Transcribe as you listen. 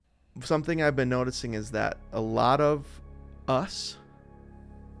something I've been noticing is that a lot of us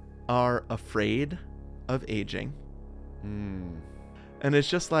are afraid of aging. And it's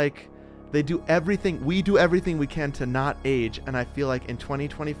just like we do everything we can to not age, and I feel like in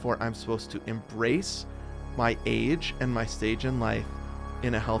 2024 I'm supposed to embrace my age and my stage in life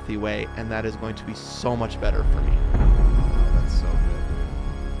in a healthy way, and that is going to be so much better for me. Oh, that's so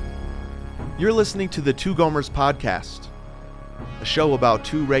good. You're listening to the Two Gomers podcast, a show about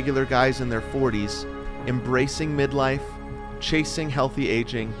two regular guys in their 40s embracing midlife, chasing healthy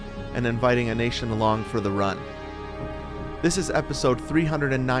aging, and inviting a nation along for the run. This is episode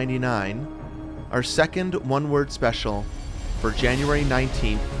 399, our second OneWord special for January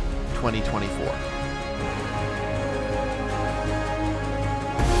 19th, 2024.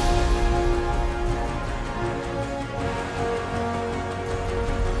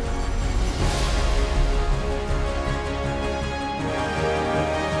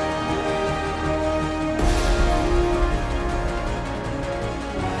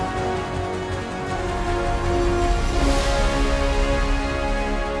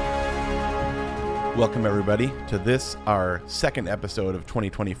 Welcome, everybody, to this, our second episode of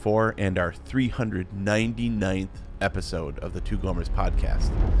 2024 and our 399th episode of the Two Gomers podcast.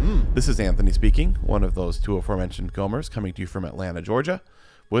 This is Anthony speaking, one of those two aforementioned Gomers, coming to you from Atlanta, Georgia,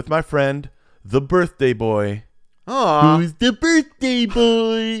 with my friend, the birthday boy. Aww. Who's the birthday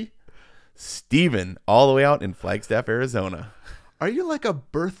boy? Steven, all the way out in Flagstaff, Arizona. Are you like a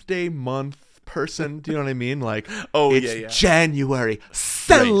birthday month person? Do you know what I mean? Like, Oh, it's yeah. January.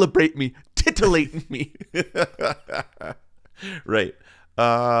 Celebrate me. Titillating me. Right.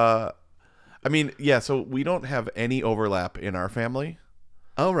 I mean, yeah, so we don't have any overlap in our family.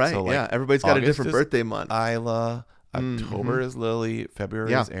 Oh, right. So, like, yeah. Everybody's got August a different is birthday month. Isla. October is Lily.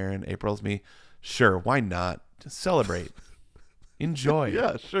 February is Aaron. April is me. Sure, why not? Just celebrate. Enjoy.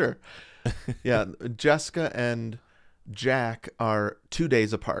 Yeah, sure. Yeah, Jessica and Jack are 2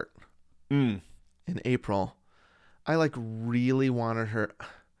 days apart in April. I really wanted her.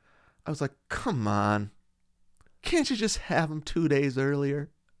 I was like, come on. Can't you just have them 2 days earlier?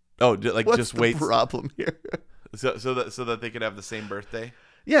 Oh, What's just the wait. problem here? So that they could have the same birthday?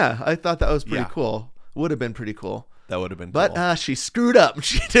 Yeah, I thought that was pretty Yeah. cool. Would have been pretty cool. That would have been But cool. she screwed up.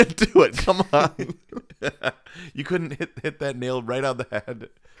 She didn't do it. Come on. You couldn't hit that nail right on the head.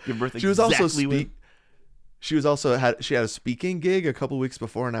 Your birthday She was also exactly when- she had a speaking gig a couple weeks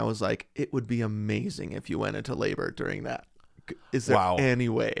before, and I was like, it would be amazing if you went into labor during that. Is there Wow. any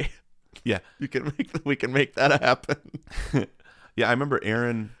way Yeah. we can make that happen? Yeah, I remember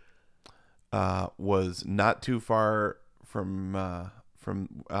Aaron was not too far from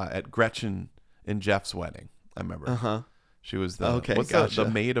at Gretchen and Jeff's wedding. I remember. Uh-huh. She was the Gotcha. the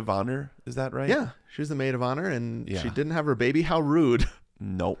maid of honor. Is that right? Yeah, she was the maid of honor, and Yeah. she didn't have her baby. How rude.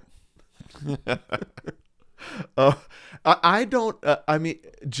 Nope. I don't. I mean,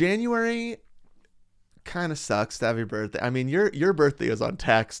 January kind of sucks to have your birthday. I mean, your birthday is on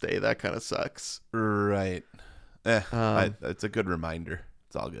tax day. That kind of sucks. Right. It's a good reminder.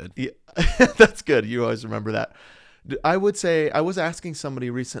 It's all good. Yeah, that's good. You always remember that. I would say I was asking somebody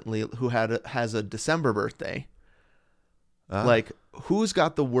recently who has a December birthday. Like, who's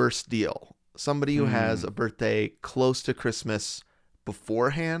got the worst deal? Somebody who has a birthday close to Christmas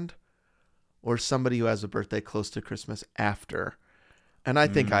beforehand, or somebody who has a birthday close to Christmas after? And I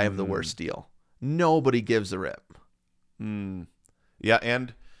think I have the worst deal. Nobody gives a rip. Yeah,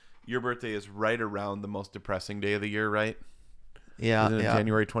 and your birthday is right around the most depressing day of the year, right? Yeah, Isn't it yeah.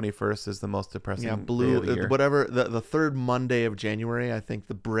 January 21st is the most depressing Yeah, day of the year? whatever, the third Monday of January, I think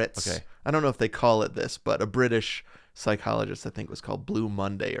the Brits, Okay. I don't know if they call it this, but a British psychologist, I think, was called Blue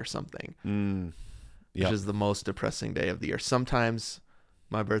Monday or something, Yep. which is the most depressing day of the year. Sometimes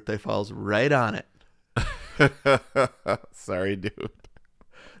my birthday falls right on it. Sorry, dude.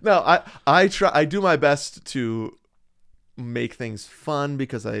 No, I do my best to make things fun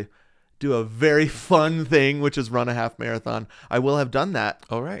because I do a very fun thing, which is run a half marathon. I will have done that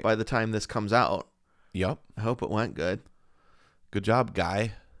All right. by the time this comes out. Yep. I hope it went good. Good job,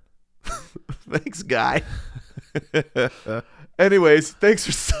 guy. Thanks, guy. Anyways, thanks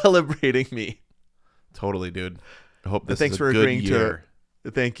for celebrating me. Totally, dude. I hope this Thanks is for a good agreeing year.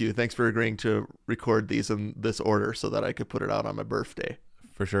 Thank you. Thanks for agreeing to record these in this order so that I could put it out on my birthday.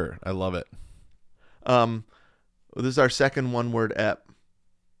 For sure. I love it. This is our second OneWord ep.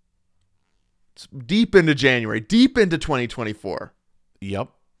 It's deep into January, deep into 2024. Yep.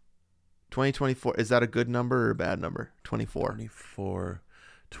 2024, is that a good number or a bad number? 24. 24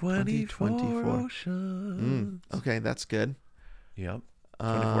 2024. oceans. Okay, that's good. Yep.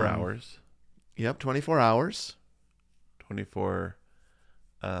 24 hours. Yep, 24 hours. 24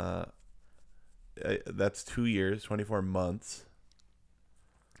 That's 2 years, 24 months.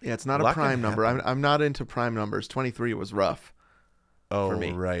 Yeah, it's not a prime number. I'm not into prime numbers. 23 was rough for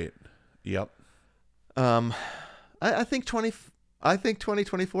me. Oh, right. Yep. I think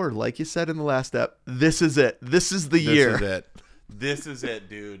 2024, like you said in the last step, this is it. This is the year. This is it. This is it,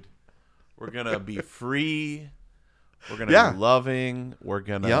 dude. We're going to be free. We're going to be loving. We're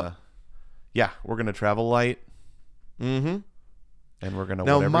going to we're going to travel light. Mm-hmm. And we're going to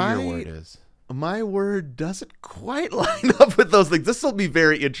whatever your word is. My word doesn't quite line up with those things. This will be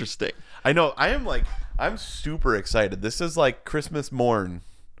very interesting. I know. I'm super excited. This is like Christmas morn.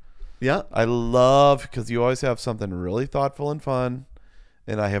 Yeah. I love, because you always have something really thoughtful and fun,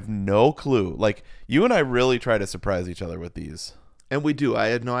 and I have no clue. Like, you and I really try to surprise each other with these. And we do. I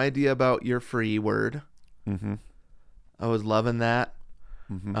had no idea about your free word. Mm-hmm. I was loving that.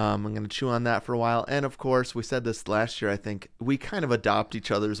 Mm-hmm. I'm going to chew on that for a while. And, of course, we said this last year, I think. We kind of adopt each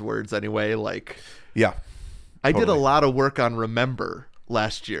other's words anyway. Like, yeah. I did a lot of work on remember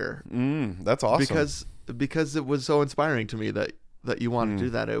last year. That's awesome. Because it was so inspiring to me that you wanted to do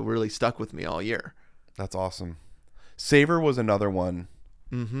that. It really stuck with me all year. That's awesome. Savor was another one.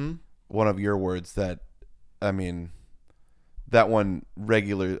 Mm-hmm. One of your words that, I mean, that one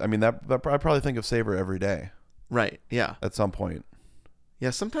regular. I mean, that I probably think of savor every day. Right. Yeah. At some point. Yeah.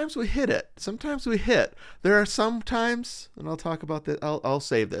 Sometimes we hit it. Sometimes we hit. There are some times, and I'll talk about this. I'll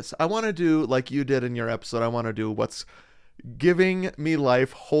save this. I want to do like you did in your episode. I want to do what's giving me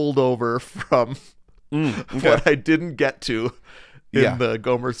life holdover from what I didn't get to in the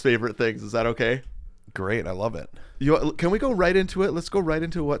Gomer's favorite things. Is that okay? Great. I love it. Can we go right into it? Let's go right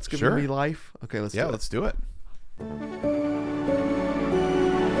into what's giving me life. Okay, let's do it. Let's do it.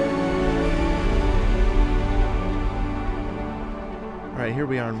 All right, here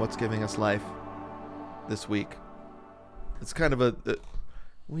we are in what's giving us life this week. It's kind of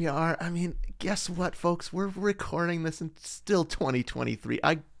guess what, folks? We're recording this in still 2023.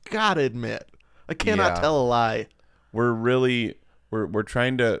 I gotta admit, I cannot tell a lie. We're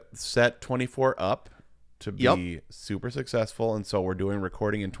trying to set 24 up to be super successful, and so we're doing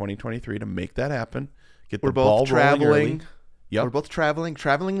recording in 2023 to make that happen. We're both traveling. Yep. We're both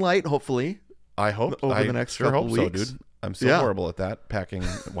traveling light, hopefully. I hope over the next couple weeks. So, dude. I'm still horrible at that, packing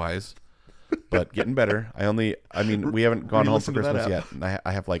wise, but getting better. We haven't gone home for Christmas yet, and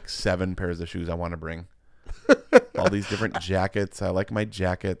I have like 7 pairs of shoes I want to bring. All these different jackets. I like my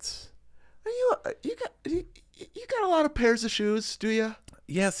jackets. You got a lot of pairs of shoes, do you?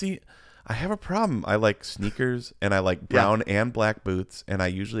 Yeah, see, I have a problem. I like sneakers, and I like brown and black boots, and I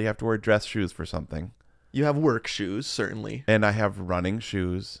usually have to wear dress shoes for something. You have work shoes, certainly. And I have running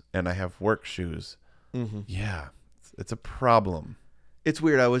shoes, and I have work shoes. Mm-hmm. Yeah, it's a problem. It's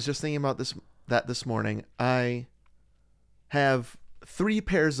weird. I was just thinking about this morning. I have 3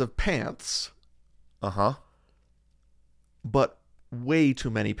 pairs of pants. Uh-huh. But way too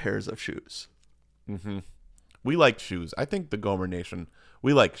many pairs of shoes. Mm-hmm. We like shoes. I think the Gomer Nation,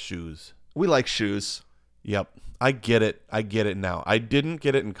 we like shoes. We like shoes. Yep. I get it now. I didn't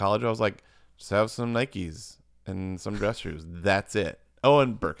get it in college. I was like, just have some Nikes and some dress shoes. That's it. Oh,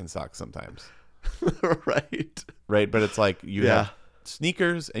 and Birkenstocks sometimes. Right. But it's like you have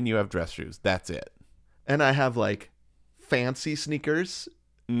sneakers and you have dress shoes. That's it. And I have like fancy sneakers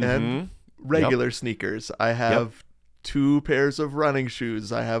and regular sneakers. I have 2 pairs of running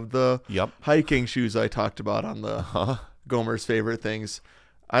shoes. I have the hiking shoes I talked about on the Gomer's favorite things.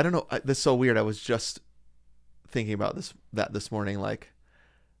 I don't know. That's so weird. I was just thinking about this morning. Like,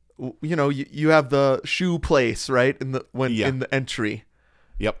 you know, you have the shoe place, right? In the entry.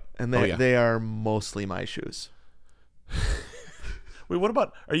 Yep. And they are mostly my shoes. Wait, what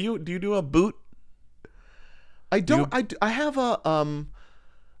about, do you do a boot? I don't. I have a,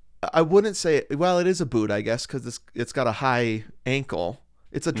 I wouldn't say, well, it is a boot, I guess, because it's got a high ankle.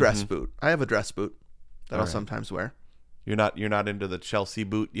 It's a dress boot. I have a dress boot that I'll sometimes wear. You're not into the Chelsea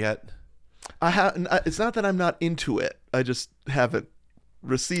boot yet? It's not that I'm not into it. I just haven't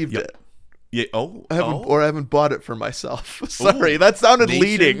received it. Yeah. I haven't bought it for myself. Sorry, that sounded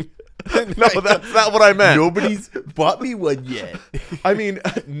leading. No, that's not what I meant. Nobody's bought me one yet. I mean,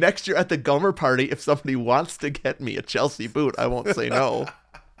 next year at the Gomer party, if somebody wants to get me a Chelsea boot, I won't say no.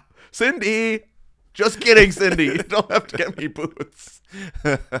 Cindy, just kidding, Cindy. You don't have to get me boots.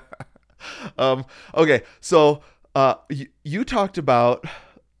 Okay, so you talked about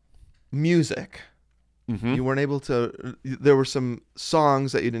music. Mm-hmm. You weren't able to. There were some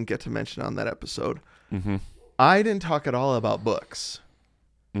songs that you didn't get to mention on that episode. Mm-hmm. I didn't talk at all about books.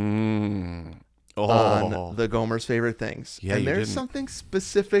 On the Gomer's favorite things. Yeah, and there's something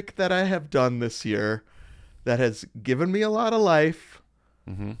specific that I have done this year that has given me a lot of life.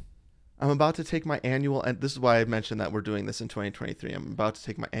 Mm-hmm. I'm about to take my annual, and this is why I mentioned that we're doing this in 2023. I'm about to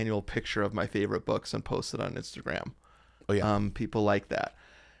take my annual picture of my favorite books and post it on Instagram. Oh yeah. People like that,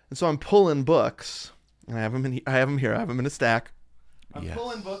 and so I'm pulling books, and I have them here. I have them in a stack. I'm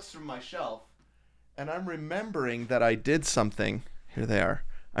pulling books from my shelf, and I'm remembering that I did something. Here they are.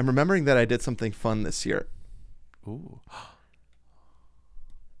 I'm remembering that I did something fun this year. Ooh.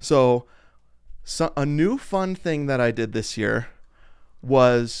 So a new fun thing that I did this year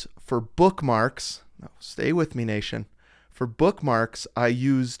was for bookmarks. No, stay with me, nation. For bookmarks, I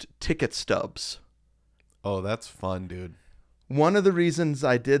used ticket stubs. Oh, that's fun, dude. One of the reasons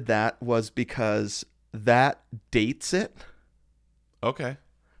I did that was because that dates it. Okay.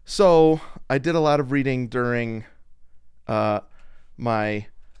 So I did a lot of reading during my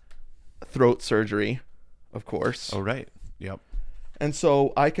throat surgery, of course. Oh, right. Yep. And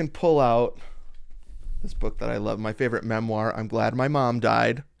so I can pull out this book that I love, my favorite memoir, I'm Glad My Mom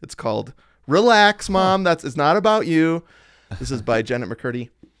Died. It's called Relax, Mom. It's not about you. This is by Janet McCurdy.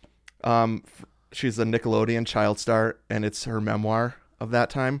 She's a Nickelodeon child star, and it's her memoir of that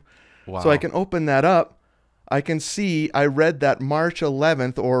time. Wow. So I can open that up. I can see I read that March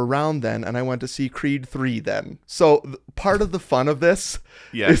 11th or around then, and I went to see Creed 3 then. So part of the fun of this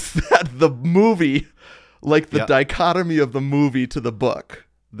is that the movie, like the dichotomy of the movie to the book.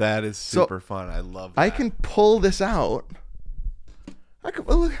 That is super fun. I love that. I can pull this out.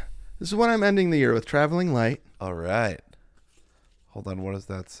 This is what I'm ending the year with, Traveling Light. All right. Hold on. What does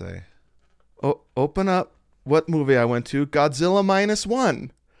that say? Oh, open up what movie I went to. Godzilla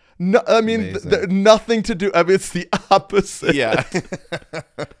 -1. No, I mean, nothing to do. I mean, it's the opposite. Yeah.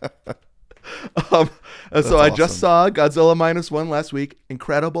 And so I just saw Godzilla -1 last week.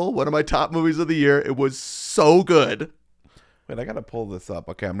 Incredible. One of my top movies of the year. It was so good. Wait, I got to pull this up.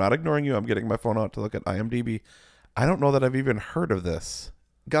 Okay, I'm not ignoring you. I'm getting my phone out to look at IMDb. I don't know that I've even heard of this.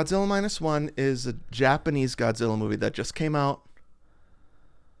 Godzilla -1 is a Japanese Godzilla movie that just came out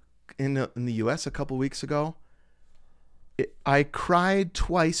in the U.S. a couple weeks ago. I cried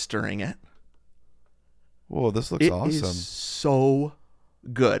twice during it. Whoa, this looks awesome. It is so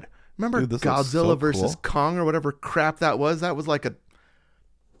good. Remember Godzilla versus Kong or whatever crap that was? That was like a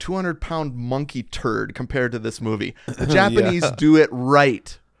 200-pound monkey turd compared to this movie. The Japanese do it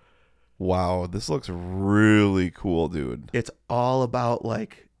right. Wow, this looks really cool, dude. It's all about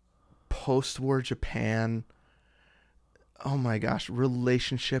like post-war Japan. Oh my gosh,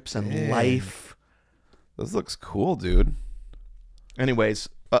 relationships and life. This looks cool, dude. Anyways,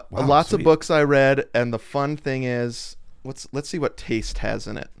 lots of books I read, and the fun thing is, let's see what Taste has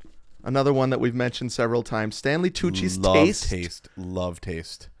in it. Another one that we've mentioned several times. Stanley Tucci's Taste. Love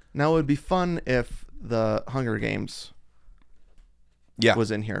Taste. Now it would be fun if the Hunger Games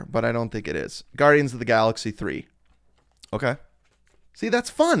was in here, but I don't think it is. Guardians of the Galaxy 3. Okay. See, that's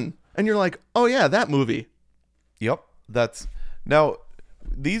fun. And you're like, oh yeah, that movie. Yep. Now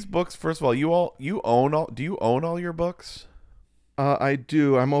these books, first of all, do you own all your books? I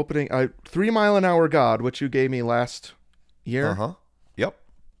do. I'm opening 3 Mile an Hour God, which you gave me last year. Uh-huh. Yep.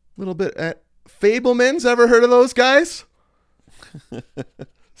 Little bit. Fablemans, ever heard of those guys?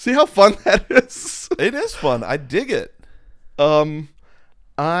 See how fun that is? It is fun. I dig it.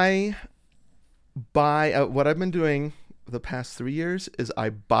 I buy what I've been doing the past 3 years is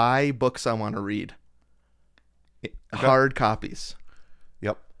I buy books I want to read. Hard copies.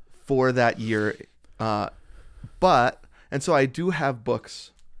 Yep. For that year. And so I do have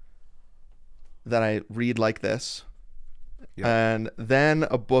books that I read like this. Yep. And then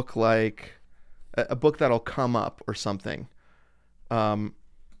a book like a book that'll come up or something. Okay,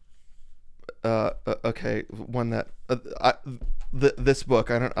 one that this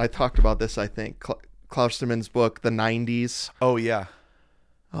book, I talked about this, I think. Klausterman's book, The 90s. Oh yeah.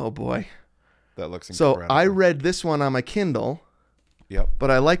 Oh boy. That looks incredible. So I read this one on my Kindle. Yep.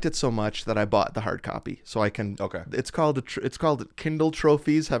 But I liked it so much that I bought the hard copy, so I can. Okay. It's called Kindle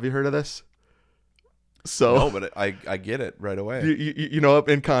Trophies. Have you heard of this? So no, but I get it right away. You know,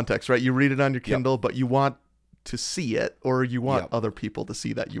 in context, right? You read it on your Kindle, but you want to see it, or you want other people to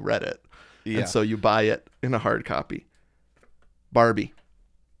see that you read it, and so you buy it in a hard copy. Barbie.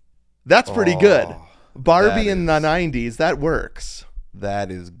 That's pretty good. Barbie in the 90s. That works. That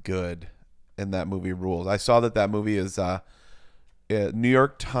is good, and that movie rules. I saw that movie is. New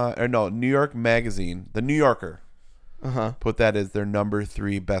York Magazine, The New Yorker, put that as their number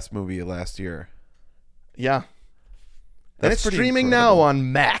 3 best movie last year. Yeah, and it's streaming now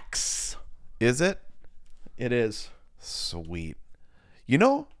on Max. Is it? It is. Sweet. You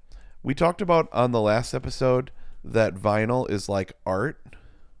know, we talked about on the last episode that vinyl is like art.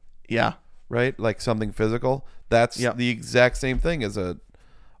 Yeah. Right? Like something physical. That's the exact same thing as a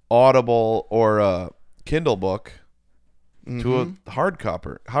Audible or a Kindle book to a Mm-hmm. hard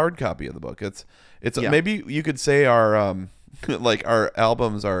copy of the book. It's Yeah. maybe you could say our like our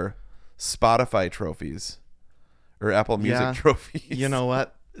albums are Spotify trophies or Apple Music Yeah. trophies. You know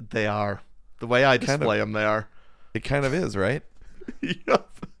what? They are. The way I display them, they are. It kind of is, right?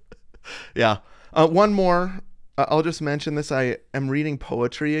 Yep. Yeah. One more. I'll just mention this. I am reading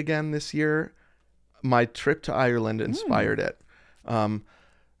poetry again this year. My trip to Ireland inspired it.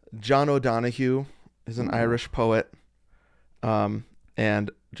 John O'Donoghue is an Irish poet,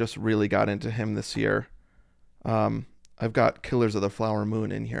 and just really got into him this year. I've got Killers of the Flower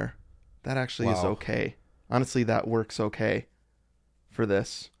Moon in here. That actually is okay. Honestly, that works okay for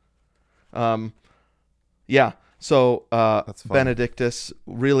this. Yeah. So That's fun. Benedictus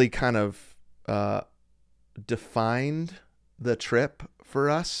really kind of defined the trip for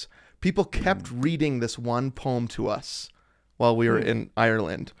us. People kept reading this one poem to us while we were in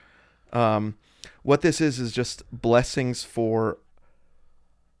Ireland. What this is just blessings for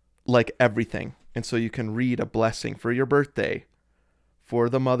like everything. And so you can read a blessing for your birthday, for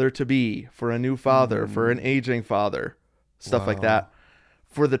the mother-to-be, for a new father, for an aging father, stuff like that.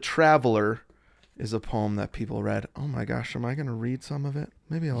 For the traveler is a poem that people read. Oh my gosh, am I going to read some of it?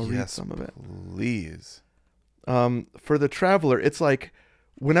 Maybe I'll read some of it. Please. For the traveler, it's like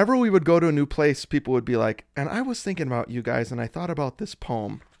whenever we would go to a new place, people would be like, and I was thinking about you guys, and I thought about this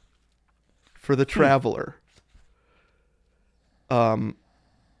poem. For the traveler.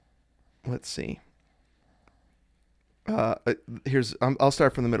 Let's see. I'll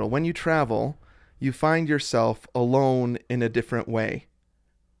start from the middle. When you travel, you find yourself alone in a different way.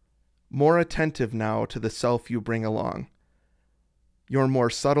 More attentive now to the self you bring along. Your more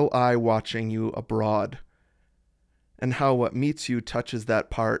subtle eye watching you abroad. And how what meets you touches that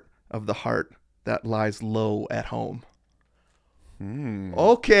part of the heart that lies low at home.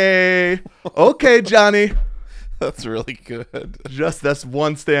 Okay, Johnny. That's really good. That's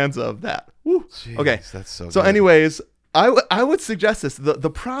one stanza of that. Woo. Jeez, Okay, that's so so good. anyways, I would suggest this.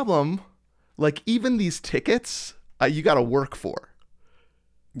 The problem, like even these tickets, you got to work for.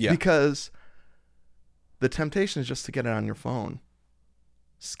 Yeah. Because the temptation is just to get it on your phone.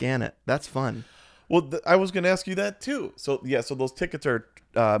 Scan it. That's fun. Well, I was going to ask you that too. So yeah, so those tickets are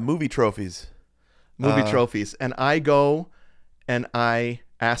movie trophies. Movie trophies, and I go and I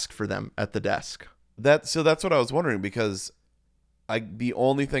ask for them at the desk. That's what I was wondering, because the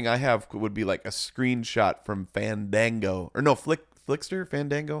only thing I have would be like a screenshot from Fandango, or no, Flickster,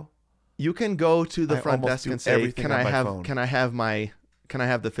 Fandango. You can go to the front desk and say, everything "Can on I my have phone." can I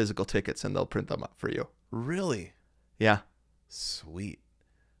have the physical tickets?" And they'll print them up for you. Really? Yeah. Sweet.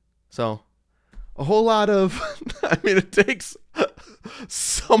 So, a whole lot of, I mean, it takes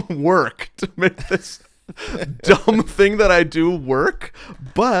some work to make this dumb thing that I do work,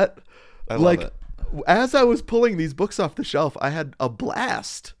 but I love it. As I was pulling these books off the shelf, I had a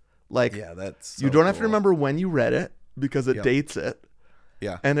blast. Like, Yeah, that's you so don't have to cool. remember when you read it because it dates it.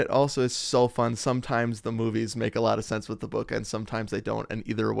 Yeah. And it also is so fun. Sometimes the movies make a lot of sense with the book and sometimes they don't. And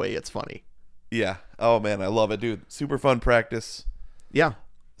either way, it's funny. Yeah. Oh man, I love it, dude. Super fun practice. Yeah.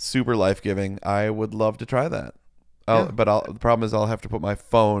 Super life-giving. I would love to try that. Yeah. But the problem is I'll have to put my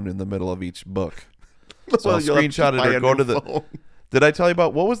phone in the middle of each book. So Well, I'll you'll have to screenshot buy it a or go new to the... phone. Did I tell you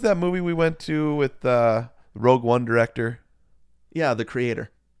about, what was that movie we went to with Rogue One director? Yeah, the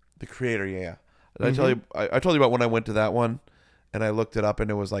creator. The creator, yeah. Did I tell you? I told you about when I went to that one, and I looked it up, and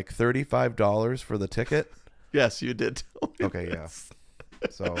it was like $35 for the ticket. Yes, you did tell me Okay, yeah. this.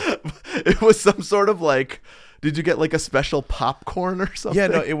 So It was some sort of like, did you get like a special popcorn or something? yeah,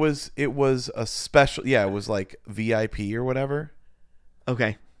 no, it was a special. Yeah, it was like VIP or whatever.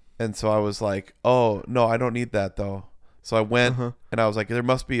 Okay. And so I was like, oh no, I don't need that though. So I went and I was like, there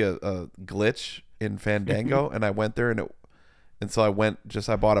must be a glitch in Fandango, and I went there and so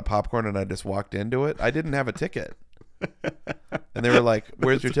I bought a popcorn and I just walked into it. I didn't have a ticket. And they were like,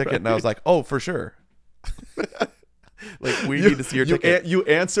 "Where's your ticket?" And I was like, "Oh, for sure." Like, we need to see your ticket. You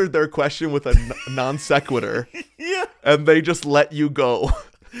answered their question with a non sequitur. Yeah. And they just let you go.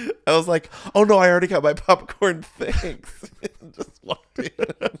 I was like, "Oh no, I already got my popcorn. Thanks." And just walked in.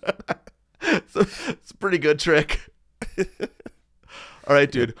 So, it's a pretty good trick. All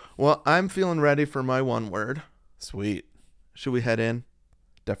right, dude. Well, I'm feeling ready for my one word. Sweet. Should we head in?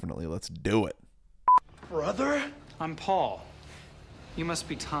 Definitely. Let's do it. Brother? I'm Paul. You must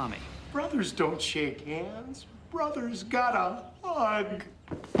be Tommy. Brothers don't shake hands. Brothers gotta hug.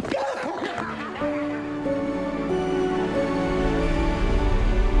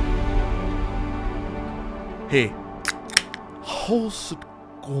 Hey, how's it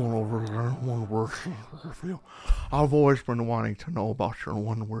going over there? One word for you. I've always been wanting to know about your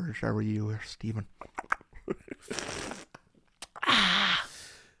one words every year, Stephen.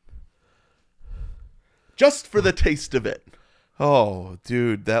 Just for the taste of it. Oh,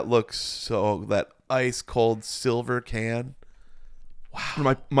 dude, that looks so... That ice cold silver can.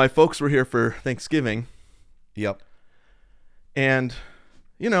 Wow. My folks were here for Thanksgiving. Yep. And,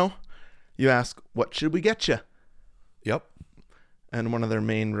 you ask, what should we get you? Yep. And one of their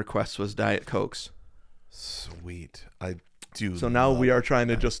main requests was Diet Cokes. Sweet. I do. So now we are trying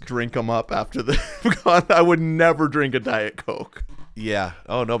to just drink them up after the... I would never drink a Diet Coke. Yeah.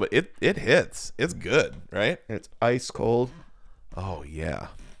 Oh, no, but it hits. It's good, right? It's ice cold. Oh, yeah.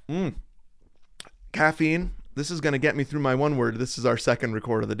 Caffeine. This is going to get me through my one word. This is our second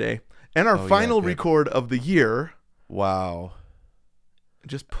record of the day. And our final record of the year. Wow.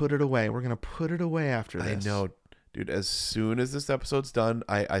 Just put it away. We're going to put it away after this. I know. Dude, as soon as this episode's done,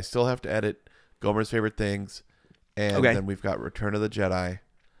 I still have to edit Gomer's favorite things. And then we've got Return of the Jedi.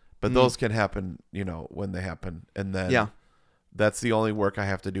 But those can happen, when they happen. And then that's the only work I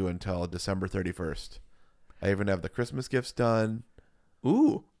have to do until December 31st. I even have the Christmas gifts done.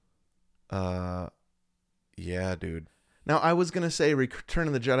 Ooh. Yeah, dude. Now, I was going to say Return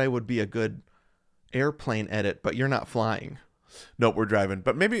of the Jedi would be a good airplane edit, but you're not flying. Nope, we're driving.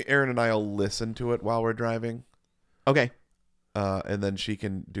 But maybe Erin and I will listen to it while we're driving. Okay. And then she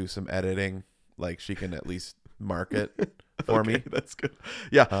can do some editing. Like, she can at least mark it for me. That's good.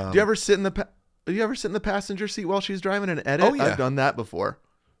 Yeah. Do you ever sit in the passenger seat while she's driving and edit? Oh, yeah. I've done that before.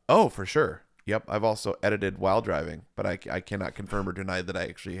 Oh, for sure. Yep. I've also edited while driving, but I cannot confirm or deny that I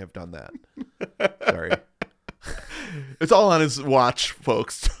actually have done that. Sorry. It's all on his watch,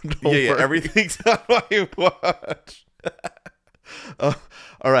 folks. Yeah, everything's on my watch.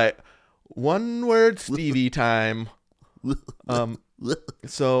 All right. One word Stevie time.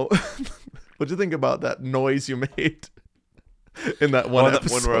 So what'd you think about that noise you made in that one episode?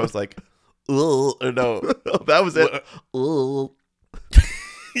 That one where I was like, "Ugh," or no. That was it.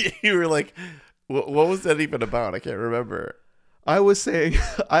 You were like, what was that even about? I can't remember. I was saying,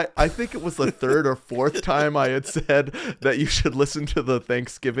 I think it was the third or fourth time I had said that you should listen to the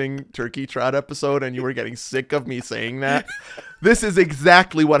Thanksgiving turkey trot episode, and you were getting sick of me saying that. This is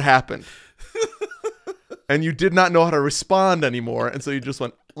exactly what happened. And you did not know how to respond anymore, and so you just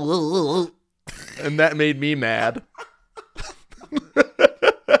went, and that made me mad.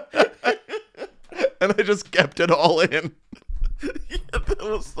 And I just kept it all in. Yeah, that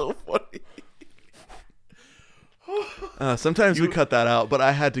was so funny. Sometimes we cut that out, but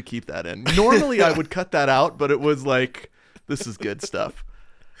I had to keep that in. Normally I would cut that out, but it was like, this is good stuff.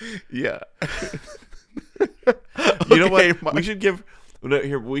 Yeah. You know what? We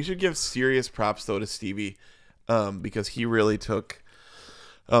should give serious props though to Stevie, because he really took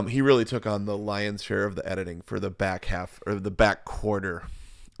on the lion's share of the editing for the back half or the back quarter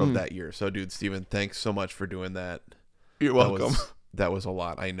of that year. So, dude, Steven, thanks so much for doing that. You're welcome. That was a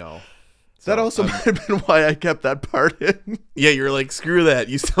lot. I know. That also might have been why I kept that part in. Yeah, you're like, screw that.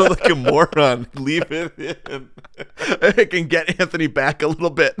 You sound like a moron. Leave it in. I can get Anthony back a little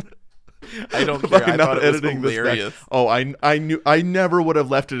bit. I don't care. I thought it was hilarious. Oh, I never would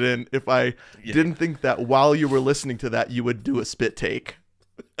have left it in if I didn't think that while you were listening to that, you would do a spit take.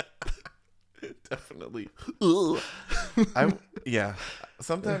 Definitely. Yeah.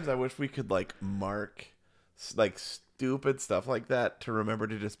 Sometimes I wish we could mark stupid stuff like that to remember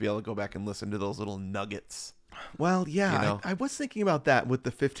to just be able to go back and listen to those little nuggets. Well, yeah, I was thinking about that with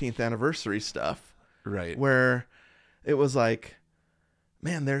the 15th anniversary stuff. Right. Where it was like,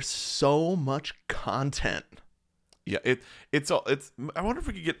 man, there's so much content. Yeah, it's I wonder if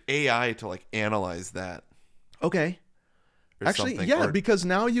we could get AI to analyze that. Okay. Actually, something. yeah, because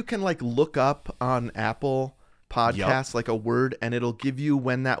now you can look up on Apple Podcasts a word, and it'll give you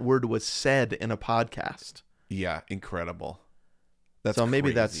when that word was said in a podcast. Yeah, incredible. That's so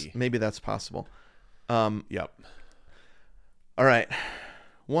maybe that's possible. Yep. All right.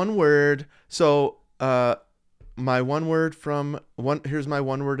 One word. So my one word here's my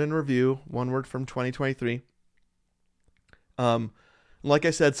one word in review. One word from 2023. Like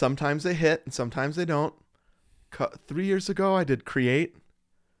I said, sometimes they hit and sometimes they don't. 3 years ago I did create.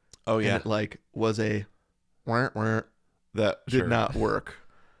 Oh yeah. And it was a that did not work.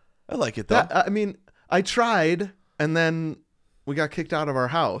 I like it though. I mean, I tried, and then we got kicked out of our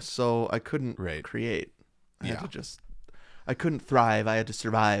house, so I couldn't create. I couldn't thrive. I had to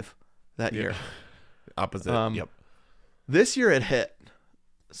survive that year. Opposite. Yep. This year it hit.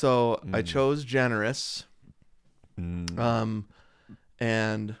 So I chose generous. And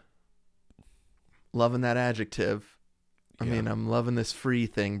loving that adjective. I mean, I'm loving this free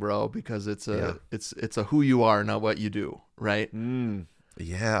thing, bro, because it's a who you are, not what you do, right?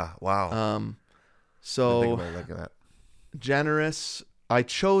 Yeah. Wow. So Think about it like that. generous. I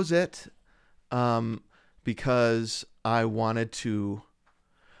chose it because I wanted to.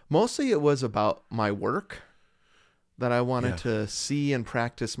 Mostly, it was about my work, that I wanted to see and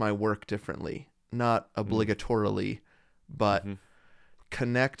practice my work differently, not obligatorily, but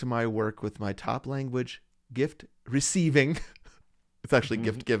connect my work with my top language, gift receiving. It's actually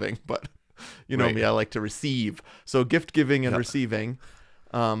gift giving, but you know me, I like to receive. So gift giving and receiving.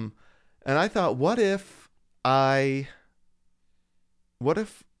 And I thought, what if I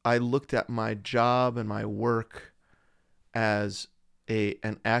looked at my job and my work as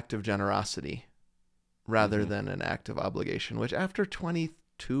an act of generosity rather than an act of obligation, which after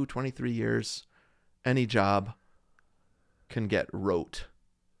 22, 23 years, any job can get rote.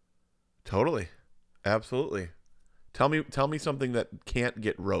 Totally. Absolutely. Tell me something that can't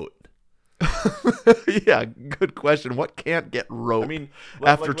get rote. Yeah, good question. What can't get rote? I mean,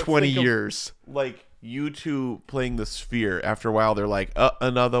 after let's 20 think of, years. like you two playing the Sphere. After a while, they're like,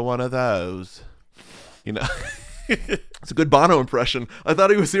 another one of those. You know. It's a good Bono impression. I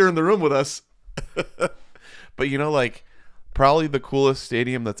thought he was here in the room with us. But you know, like probably the coolest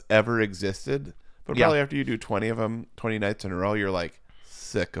stadium that's ever existed. But probably after you do 20 of them, 20 nights in a row, you're like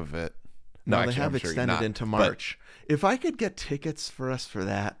sick of it. No, actually, they have extended into March. If I could get tickets for us for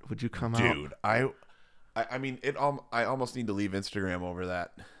that, would you come out? Dude, I mean, I almost need to leave Instagram over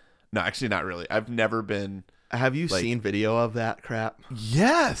that. No, actually, not really. I've never been. Have you seen video of that crap?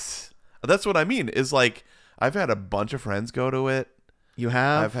 Yes, that's what I mean. Is like I've had a bunch of friends go to it. You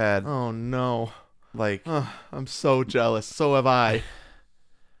have? I've had. Oh no! Like, I'm so jealous. So have I.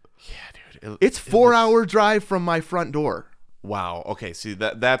 Yeah, dude. It's 4-hour drive from my front door. Wow. Okay. See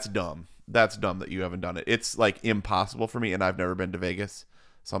that's dumb. That's dumb that you haven't done it. It's like impossible for me, and I've never been to Vegas,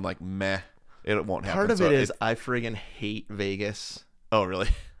 so I'm like, meh, it won't happen. Part of it is I friggin' hate Vegas. Oh, really?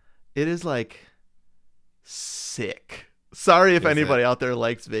 It is like sick. Sorry if anybody out there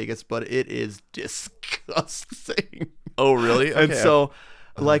likes Vegas, but it is disgusting. Oh, really? Okay. And so,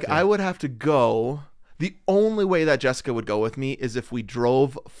 like, I would have to go. The only way that Jessica would go with me is if we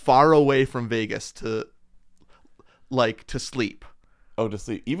drove far away from Vegas to sleep. Oh, to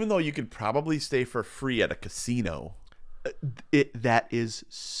sleep. Even though you could probably stay for free at a casino. That is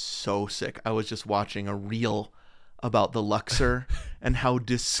so sick. I was just watching a reel about the Luxor and how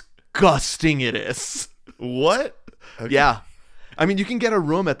disgusting it is. What? Okay. Yeah. I mean, you can get a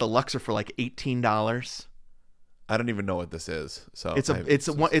room at the Luxor for like $18. I don't even know what this is. So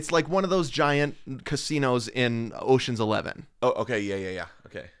it's like one of those giant casinos in Ocean's 11. Oh, okay. Yeah.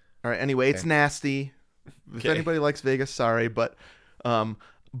 Okay. All right. Anyway, it's nasty. If anybody likes Vegas, sorry, but I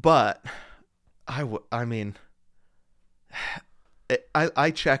mean,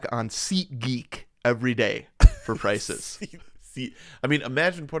 I check on SeatGeek every day for prices. See, I mean,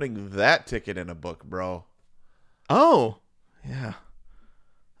 imagine putting that ticket in a book, bro. Oh, yeah.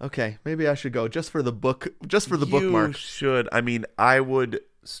 Okay, maybe I should go just for the book, bookmark. You should. I mean, I would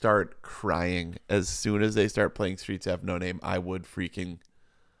start crying as soon as they start playing Streets Have No Name. I would freaking.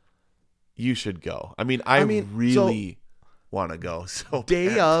 You should go. I mean, I really want to go. So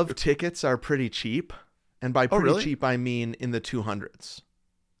day of tickets are pretty cheap, and by pretty really? cheap I mean in the 200s.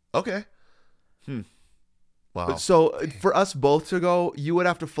 Okay. Wow. So for us both to go, you would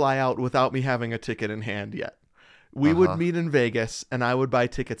have to fly out without me having a ticket in hand yet. We would meet in Vegas, and I would buy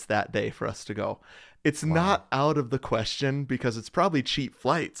tickets that day for us to go. It's not out of the question because it's probably cheap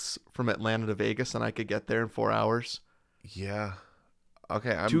flights from Atlanta to Vegas, and I could get there in 4 hours. Yeah.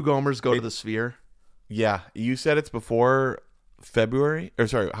 Okay. Two Gomers go to the Sphere. Yeah. You said it's before February? Or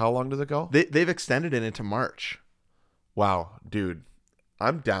sorry, how long does it go? They've extended it into March. Wow, dude.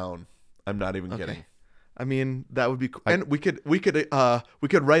 I'm down. I'm not even kidding. I mean, that would be cool. And we could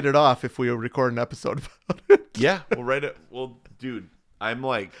write it off if we record an episode about it. Yeah, we'll write it. Well, dude,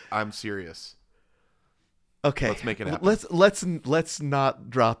 I'm serious. Okay. Let's make it happen. Let's not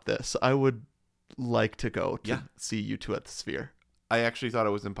drop this. I would like to go to see you two at the Sphere. I actually thought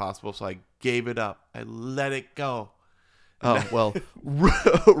it was impossible, so I gave it up. I let it go. Oh, well,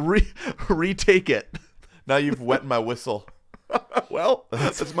 retake it. Now you've wet my whistle. Well,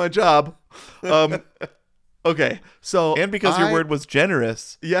 that's my job. Okay, so and because your word was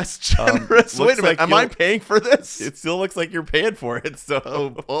generous. Yes, generous. Wait a minute, am I paying for this? It still looks like you're paying for it.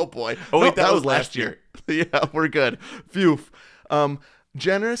 So, oh boy. Oh wait, that was last year. Yeah, we're good. Phew.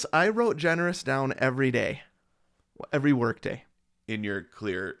 Generous. I wrote generous down every day, every work day. In your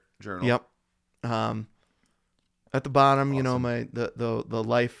clear journal. Yep. At the bottom, awesome. you know, the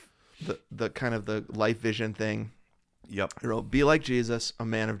life, the kind of the life vision thing. Yep. I wrote, be like Jesus, a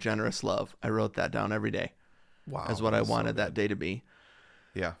man of generous love. I wrote that down every day. Wow. As what I wanted that day to be.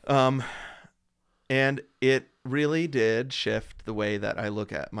 Yeah. And it really did shift the way that I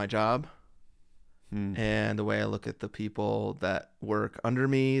look at my job and the way I look at the people that work under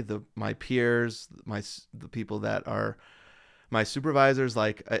me, my peers, the people that are my supervisors.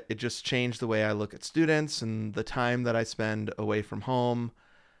 Like, it just changed the way I look at students and the time that I spend away from home.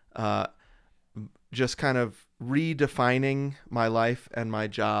 Just kind of redefining my life and my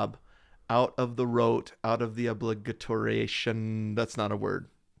job out of the rote, out of the obligatorization. That's not a word.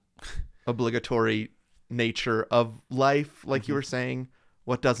 Obligatory nature of life, like you were saying.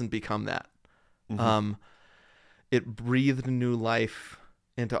 What doesn't become that? It breathed new life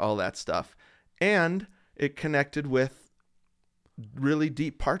into all that stuff, and it connected with really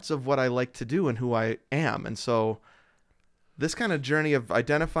deep parts of what I like to do and who I am. And so this kind of journey of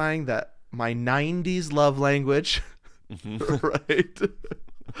identifying that my 90s love language, right,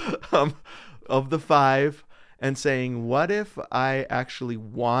 of the 5, and saying, what if I actually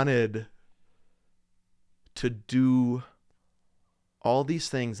wanted to do all these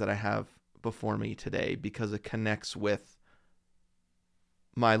things that I have before me today because it connects with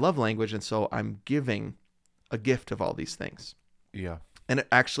my love language, and so I'm giving a gift of all these things. Yeah. And it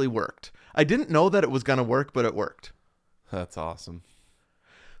actually worked. I didn't know that it was going to work, but it worked. That's awesome.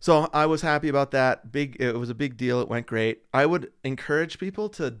 So I was happy about that. It was a big deal. It went great. I would encourage people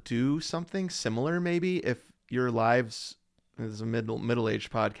to do something similar, maybe, if your lives, this is a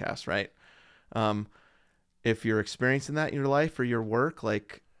middle-aged podcast, right? If you're experiencing that in your life or your work,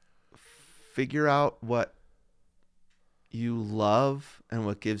 like, figure out what you love and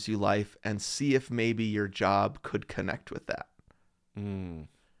what gives you life, and see if maybe your job could connect with that.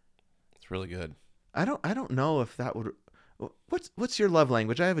 It's really good. I don't know if that would. What's your love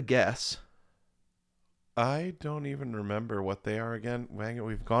language? I have a guess. I don't even remember what they are again.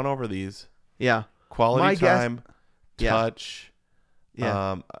 We've gone over these. Yeah. Quality My time, guess, touch.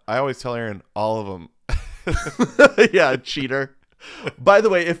 Yeah. I always tell Aaron all of them. Yeah, cheater. By the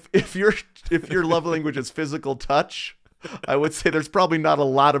way, if your love language is physical touch, I would say there's probably not a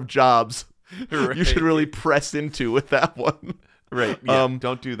lot of jobs you should really press into with that one. Right. Yeah.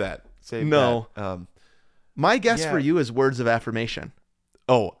 Don't do that. Save no. that. My guess for you is words of affirmation.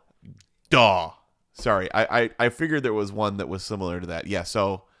 Oh, duh. Sorry. I figured there was one that was similar to that. Yeah.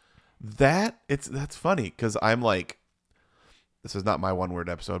 So that's funny because I'm like, this is not my one word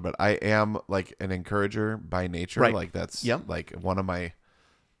episode, but I am like an encourager by nature. Right. Like that's Yep. like one of my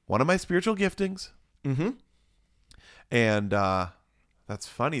spiritual giftings. Mm-hmm. And that's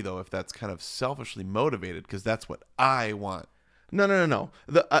funny though if that's kind of selfishly motivated because that's what I want. No.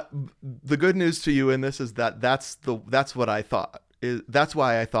 The good news to you in this is that's what I thought. That's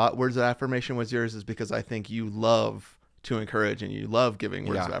why I thought words of affirmation was yours, is because I think you love to encourage and you love giving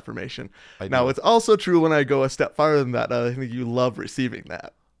words of affirmation. Now, it's also true when I go a step farther than that. I think you love receiving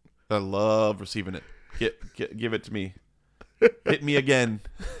that. I love receiving it. Give it to me. Hit me again.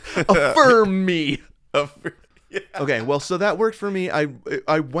 Affirm me. Yeah. Okay, well, so that worked for me. I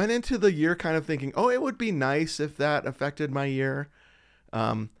went into the year kind of thinking, oh, it would be nice if that affected my year.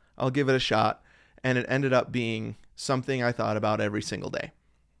 I'll give it a shot. And it ended up being something I thought about every single day.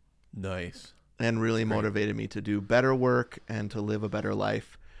 Nice. And really motivated me to do better work and to live a better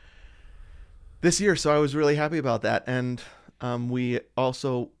life this year. So I was really happy about that. And we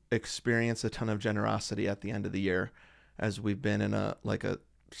also experienced a ton of generosity at the end of the year, as we've been in a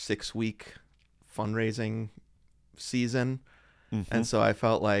 6-week fundraising season. Mm-hmm. And so I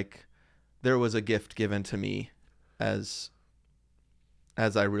felt like there was a gift given to me as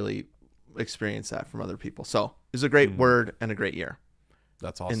I really experienced that from other people. So it was a great word and a great year.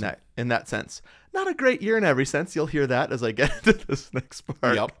 That's awesome. In that sense. Not a great year in every sense. You'll hear that as I get into this next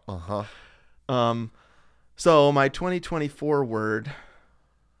part. Yep. Uh-huh. So my 2024 word,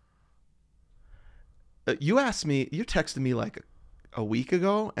 you texted me like a week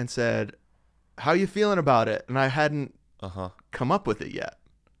ago and said, how you feeling about it? And I hadn't come up with it yet.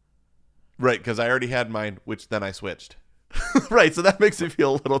 Right, because I already had mine, which then I switched. Right, so that makes me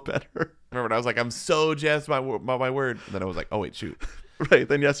feel a little better. Remember, and I was like, I'm so jazzed about my word. And then I was like, oh, wait, shoot. Right,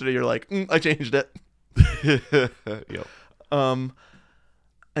 then yesterday you're like, I changed it. Yep.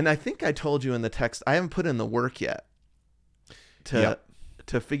 And I think I told you in the text, I haven't put in the work yet to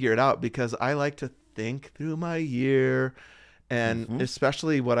figure it out, because I like to think through my year. And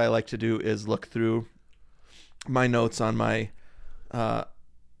especially what I like to do is look through my notes on my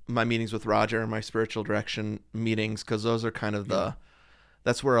my meetings with Roger and my spiritual direction meetings, because those are kind of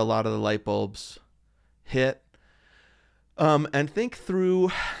that's where a lot of the light bulbs hit. And think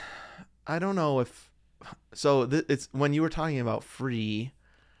through, I don't know if so it's when you were talking about free,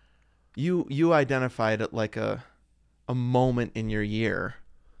 you identified it like a moment in your year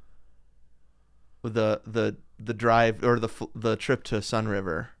with the drive or the trip to Sun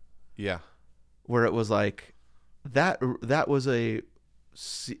River. Yeah. Where it was like that was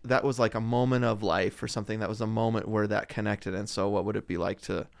like a moment of life or something. That was a moment where that connected. And so what would it be like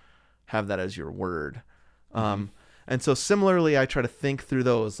to have that as your word? And so similarly, I try to think through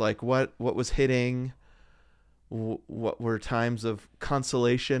those, like what was hitting, what were times of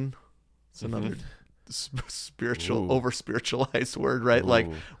consolation. It's another spiritual, over spiritualized word, right? Ooh. Like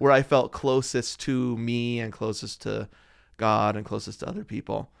where I felt closest to me and closest to God and closest to other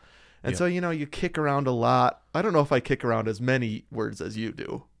people. And so, you kick around a lot. I don't know if I kick around as many words as you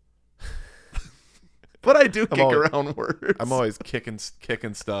do, but I do kick around words. I'm always kicking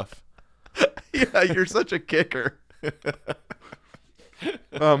stuff. Yeah, you're such a kicker.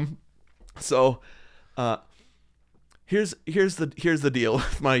 Here's the deal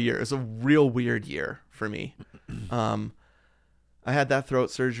with my year. It's a real weird year for me. I had that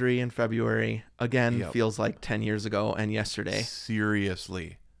throat surgery in February. Again, feels like 10 years ago and yesterday.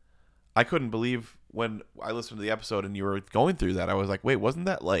 Seriously. I couldn't believe when I listened to the episode and you were going through that. I was like, wait, wasn't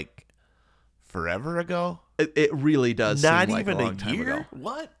that like forever ago? It really does Not seem even like a long a time year ago.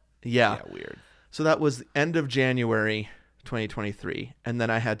 What? Yeah. Yeah, weird. So that was the end of January 2023. And then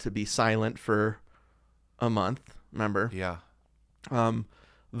I had to be silent for a month, remember? Yeah.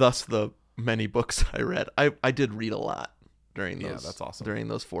 Thus the many books I read. I did read a lot during those. Yeah, that's awesome. During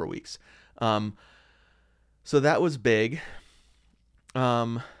those 4 weeks. So that was big.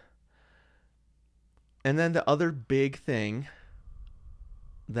 And then the other big thing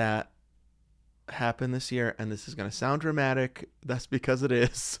that happened this year, and this is going to sound dramatic, that's because it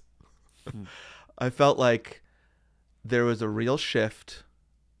is. I felt like there was a real shift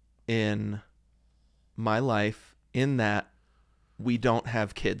in my life in that we don't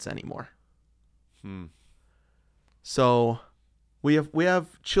have kids anymore. So we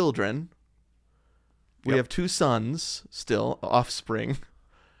have children. We have 2 sons still, offspring.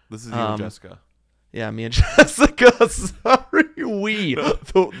 This is you and Jessica. Yeah, me and Jessica. Sorry,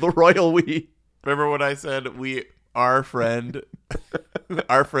 the royal we. Remember when I said our friend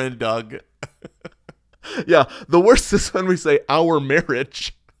Doug? Yeah, the worst is when we say our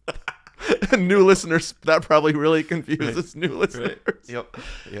marriage. And new listeners, that probably really confuses new listeners. Right. Yep.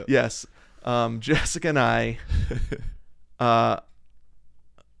 Yes, Jessica and I,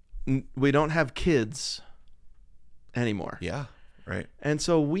 we don't have kids anymore. Yeah, right. And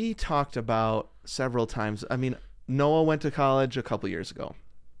so we talked about several times. I mean, Noah went to college a couple years ago.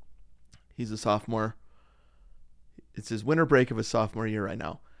 He's a sophomore. It's his winter break of his sophomore year right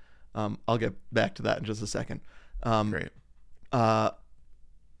now. I'll get back to that in just a second. Great.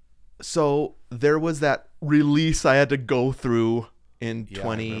 So there was that release I had to go through in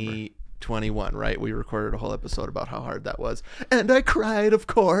 2021, right? We recorded a whole episode about how hard that was. And I cried, of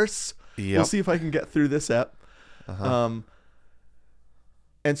course. Yep. We'll see if I can get through this ep. And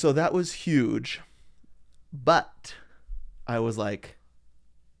so that was huge. But I was like,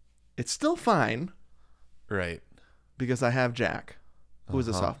 it's still fine. Right. Because I have Jack, who was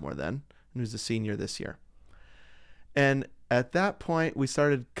a sophomore then, and who's a senior this year. And at that point, we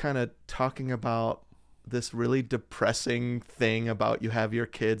started kind of talking about this really depressing thing about you have your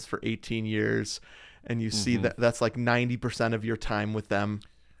kids for 18 years, and you see that's like 90% of your time with them.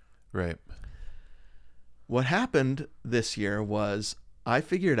 Right. What happened this year was I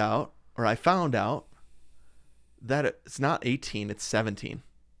found out that it's not 18, it's 17.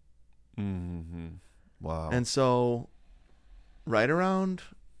 Wow. And so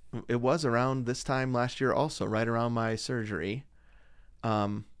it was around this time last year also, right around my surgery,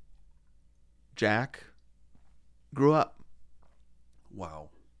 Jack grew up. Wow.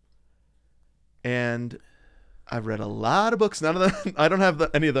 And I've read a lot of books. None of them, I don't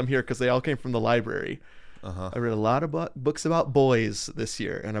have any of them here because they all came from the library. I read a lot of books about boys this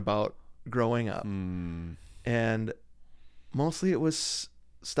year and about growing up. And mostly it was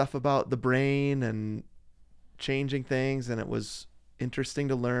stuff about the brain and changing things, and it was interesting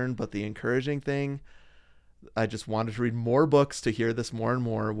to learn. But the encouraging thing, I just wanted to read more books to hear this more and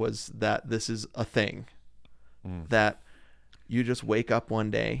more, was that this is a thing. That you just wake up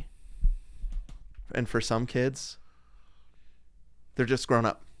one day, and for some kids, they're just grown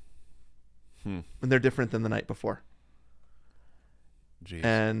up. And they're different than the night before. Jeez.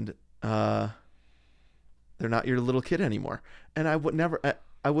 And they're not your little kid anymore. And I would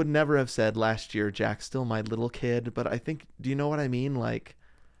never have said last year, Jack's still my little kid, but I think, do you know what I mean? Like,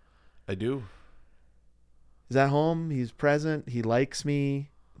 I do. He's at home, he's present, he likes me.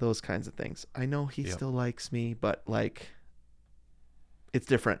 those kinds of things. I know he Yep. still likes me, but like it's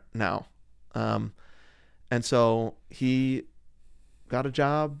different now. And so he got a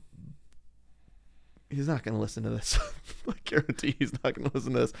job. He's not going to listen to this. I guarantee he's not going to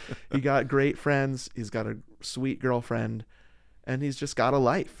listen to this. He got great friends. He's got a sweet girlfriend, and he's just got a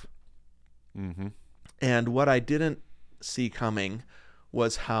life. Mm-hmm. And what I didn't see coming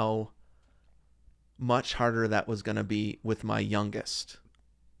was how much harder that was going to be with my youngest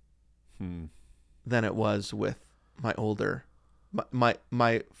than it was with my older,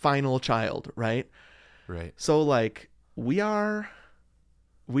 my final child, right? Right. So like we are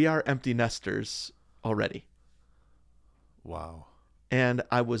empty nesters already. Wow. And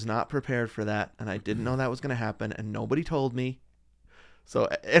I was not prepared for that, and I didn't know that was going to happen, and nobody told me. So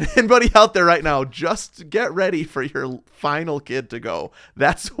anybody out there right now, just get ready for your final kid to go.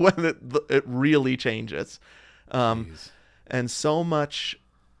 That's when it really changes. And so much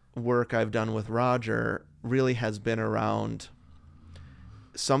work I've done with Roger really has been around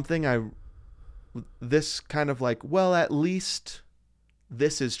something this kind of like, well, at least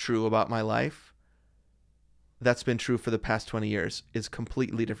this is true about my life. That's been true for the past 20 years is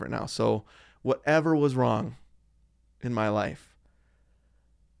completely different now. So whatever was wrong in my life,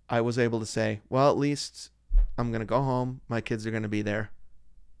 I was able to say, well, at least I'm going to go home. My kids are going to be there.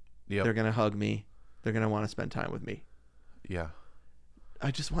 Yep. They're going to hug me. They're going to want to spend time with me. Yeah. I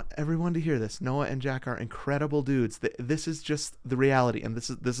just want everyone to hear this. Noah and Jack are incredible dudes. This is just the reality, and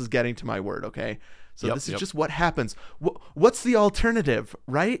this is getting to my word, okay? So this is just what happens. What's the alternative,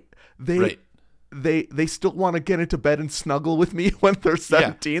 right? They still want to get into bed and snuggle with me when they're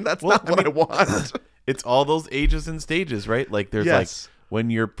 17. Yeah. That's not what I want. It's all those ages and stages, right? Like there's like when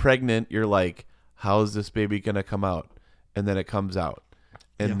you're pregnant, you're like, how's this baby going to come out? And then it comes out.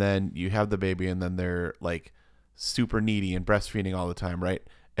 And then you have the baby, and then they're like super needy and breastfeeding all the time, right?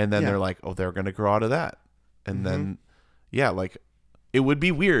 And then they're like, oh, they're going to grow out of that. And then, like it would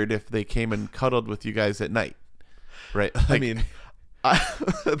be weird if they came and cuddled with you guys at night, right? Like, I mean,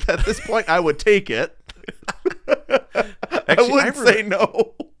 at this point, I would take it. Actually, I wouldn't say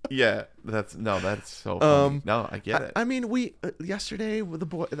no. Yeah, that's so funny. No, I get it. I mean, we yesterday with the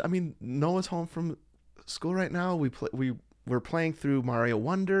boy. I mean, Noah's home from school right now. We were playing through Mario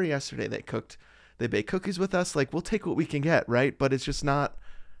Wonder yesterday. They baked cookies with us. Like, we'll take what we can get, right? But it's just not.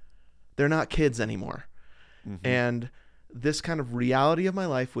 They're not kids anymore. Mm-hmm. And this kind of reality of my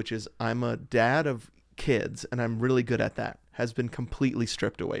life, which is I'm a dad of kids, and I'm really good at that, has been completely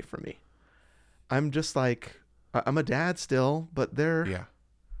stripped away from me. I'm just like, I'm a dad still, but they're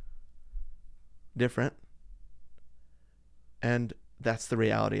different. And that's the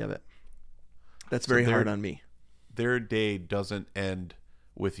reality of it. That's very hard on me. Their day doesn't end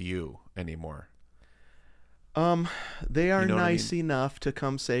with you anymore. They are nice enough to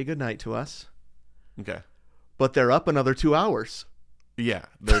come say goodnight to us. Okay. But they're up another 2 hours. Yeah,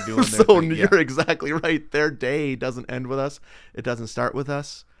 they're doing their so thing. You're exactly right. Their day doesn't end with us. It doesn't start with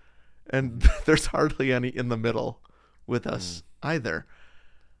us. And there's hardly any in the middle with us either.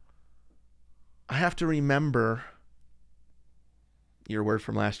 I have to remember your word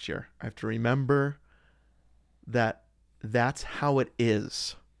from last year. I have to remember that that's how it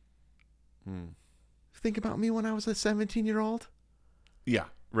is. Think about me when I was a 17-year-old. Yeah,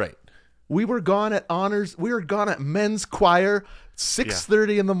 right. We were gone at honors. We were gone at men's choir,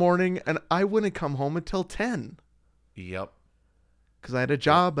 6:30 in the morning, and I wouldn't come home until 10. Yep. Because I had a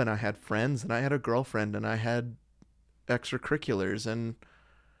job, and I had friends, and I had a girlfriend, and I had extracurriculars, and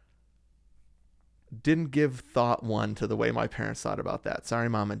didn't give thought one to the way my parents thought about that. Sorry,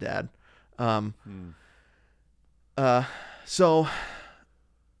 Mom and Dad. So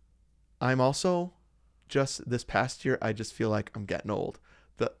I'm also just this past year, I just feel like I'm getting old.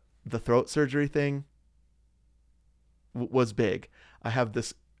 The throat surgery thing was big. I have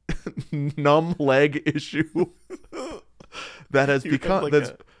this numb leg issue that has become like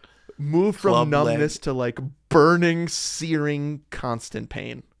that's moved from numbness to like burning, searing, constant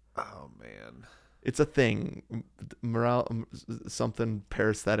pain. Oh man, it's a thing. Something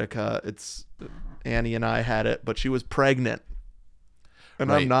paresthetica. It's Annie and I had it, but she was pregnant,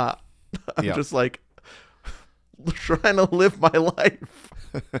 and I'm not. I'm just like trying to live my life.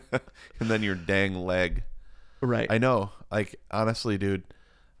 And then your dang leg. Right. I know. Like, honestly, dude,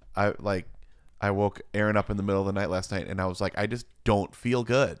 I woke Aaron up in the middle of the night last night, and I was like, I just don't feel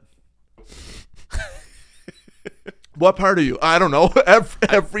good. What part of you? I don't know.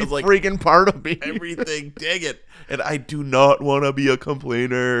 Every like, freaking part of me. Everything. Dang it. And I do not want to be a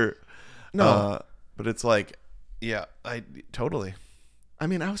complainer. No. But it's like, yeah, totally. I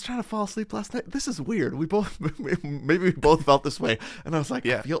mean, I was trying to fall asleep last night. This is weird. Maybe we both felt this way. And I was like,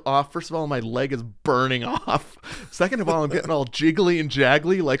 I feel off. First of all, my leg is burning off. Second of all, I'm getting all jiggly and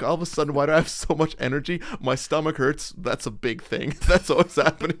jaggly. Like all of a sudden, why do I have so much energy? My stomach hurts. That's a big thing. That's always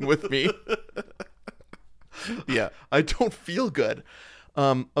happening with me. Yeah. I don't feel good.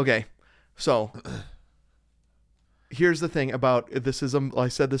 Okay. So here's the thing about this I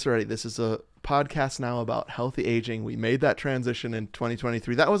said this already. This is a podcast now about healthy aging. We made that transition in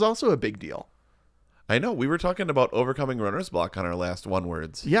 2023. That was also a big deal. I know. We were talking about overcoming runner's block on our last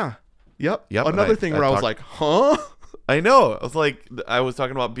OneWords. Yeah. Yep. Yep. Another thing where I was like, huh? I know. I was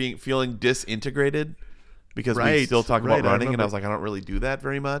talking about feeling disintegrated because we still talk about running, and I was like, I don't really do that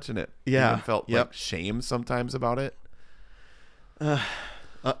very much, and it even felt like shame sometimes about it.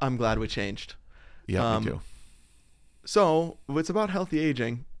 I'm glad we changed. Yeah, me too. So it's about healthy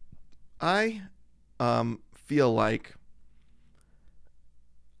aging. I feel like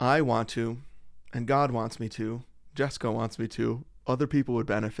I want to, and God wants me to, Jessica wants me to, other people would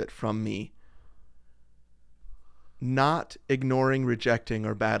benefit from me not ignoring, rejecting,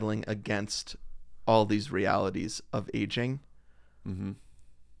 or battling against all these realities of aging,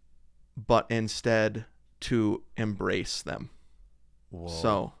 but instead to embrace them. Whoa.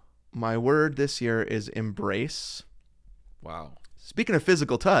 So my word this year is embrace. Wow. Speaking of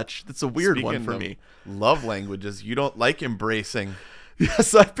physical touch, that's a weird one for me. Love languages. You don't like embracing.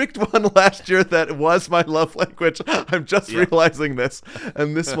 Yes, I picked one last year that was my love language. I'm just realizing this.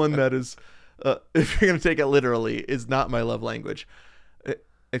 And this one that is, if you're going to take it literally, is not my love language.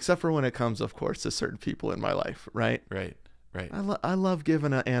 Except for when it comes, of course, to certain people in my life, right? Right. I love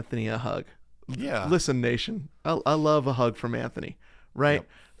giving Anthony a hug. Yeah. Listen, nation, I love a hug from Anthony, right? Yep.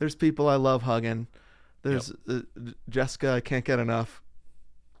 There's people I love hugging. There's Jessica, I can't get enough.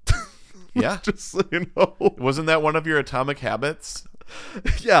 Yeah. Just so you know. Wasn't that one of your atomic habits?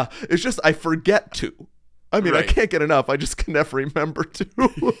 Yeah. It's just I forget to. I mean, Right. I can't get enough. I just can never remember to.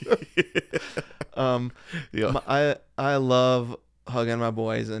 I love hugging my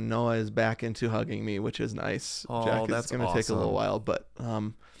boys, and Noah is back into hugging me, which is nice. Oh, Jack, that's it's going to take a little while, but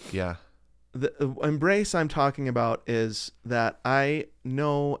yeah. the embrace I'm talking about is that I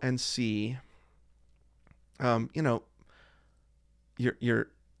know and see, if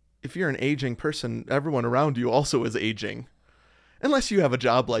you're an aging person, everyone around you also is aging. Unless you have a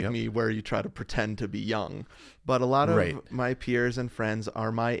job like me where you try to pretend to be young. But a lot of my peers and friends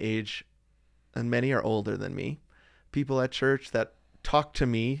are my age, and many are older than me. People at church that talk to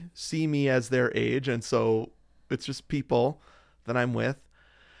me, see me as their age, and so it's just people that I'm with.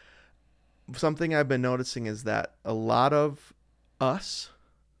 Something I've been noticing is that a lot of us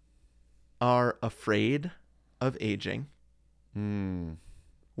are afraid of aging.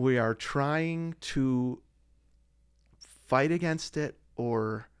 We are trying to fight against it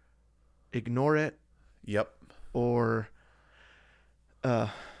or ignore it. Yep. Or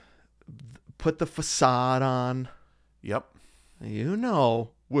put the facade on. Yep.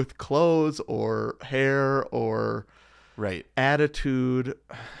 With clothes or hair or attitude.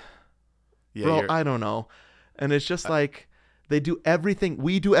 Yeah, bro, I don't know. And it's just like we do everything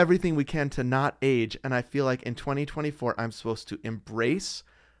we can to not age. And I feel like in 2024, I'm supposed to embrace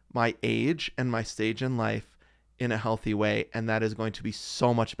my age and my stage in life in a healthy way. And that is going to be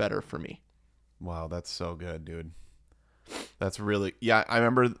so much better for me. Wow, that's so good, dude. That's really... Yeah, I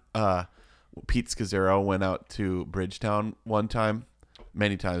remember Pete Scazzaro went out to Bridgetown one time,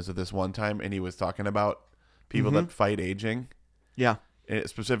 many times, but this one time, and he was talking about people that fight aging. Yeah.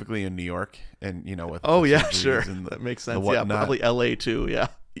 Specifically in New York, and with sure, that makes sense. Yeah, probably LA too. Yeah.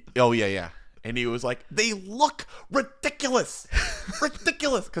 Oh yeah. And he was like, they look ridiculous,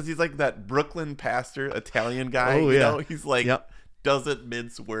 because he's like that Brooklyn pastor Italian guy. He's like doesn't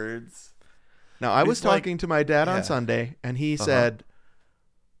mince words. Now I was talking to my dad on Sunday, and he said,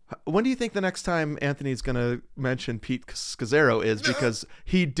 "When do you think the next time Anthony's gonna mention Pete Scazzaro is, because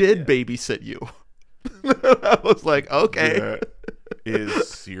he did babysit you?" I was like, okay. Yeah. Is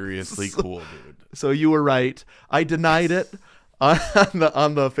seriously cool, dude. So you were right. I denied it on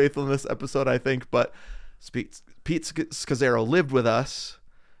the faithfulness episode, I think, but Pete Scazzaro lived with us,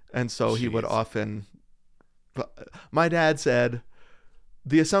 and so he would often... My dad said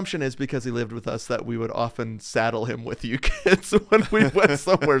the assumption is because he lived with us that we would often saddle him with you kids when we went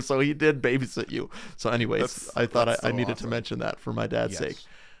somewhere, so he did babysit you. So anyways, I thought I needed to mention that for my dad's sake.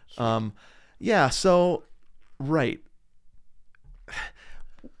 Sure. Right.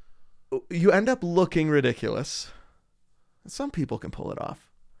 You end up looking ridiculous. Some people can pull it off.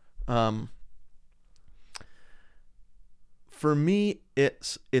 For me,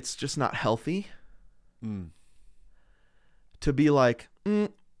 it's just not healthy to be like,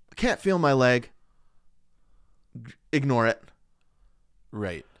 can't feel my leg. Ignore it.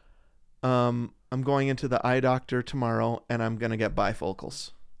 Right. I'm going into the eye doctor tomorrow and I'm going to get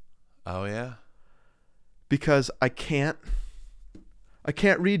bifocals. Oh, yeah. Because I can't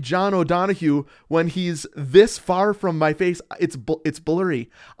read John O'Donohue when he's this far from my face. It's blurry.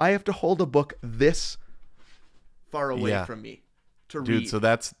 I have to hold a book this far away from me to read. Dude, so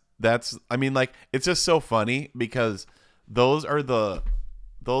that's I mean, like, it's just so funny because those are the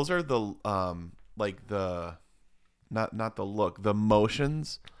like the not the look, the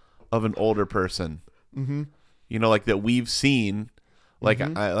motions of an older person. Mm-hmm. You know, like that we've seen. Like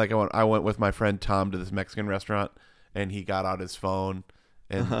Mm-hmm. I went with my friend Tom to this Mexican restaurant, and he got out his phone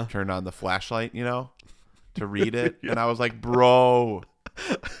and turned on the flashlight, you know, to read it. And I was like, bro,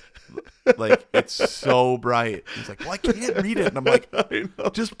 like, it's so bright. He's like, well, I can't read it. And I'm like,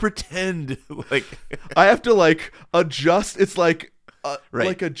 just pretend. Like, I have to like adjust. It's like Right.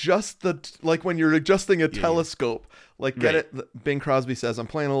 like adjust like when you're adjusting a telescope. Like get Right. it. Bing Crosby says, "I'm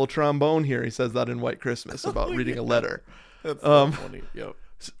playing a little trombone here." He says that in White Christmas about reading a letter. That's so funny. Yep.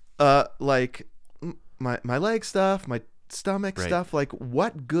 Like my leg stuff, my stomach Right. stuff. Like,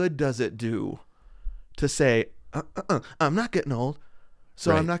 what good does it do to say, I'm not getting old,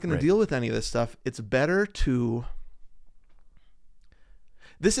 so I'm Right, not going to right. deal with any of this stuff? It's better to.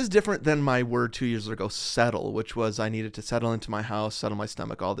 This is different than my word 2 years ago, settle, which was I needed to settle into my house, settle my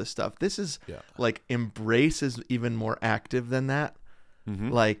stomach, all this stuff. This is like embrace is even more active than that.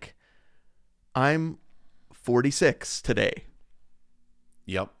 Mm-hmm. Like, I'm 46 today.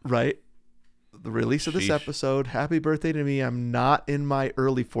 Yep. Right? The release of this Sheesh. episode, happy birthday to me. I'm not in my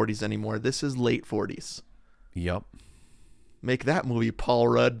early 40s anymore. This is late 40s. Yep. Make that movie, Paul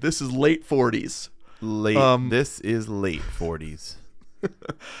Rudd. This is late 40s. This is late 40s.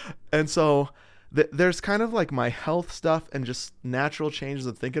 And so there's kind of like my health stuff and just natural changes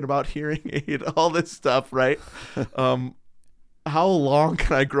of thinking about hearing aid, all this stuff, right? How long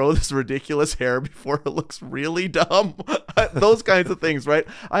can I grow this ridiculous hair before it looks really dumb? Those kinds of things, right?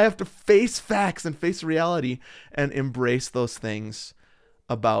 I have to face facts and face reality and embrace those things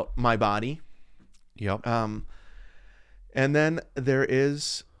about my body. Yep. And then there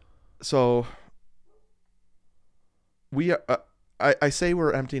is, so we are, I say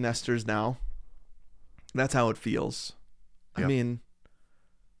we're empty nesters now. That's how it feels. Yep. I mean,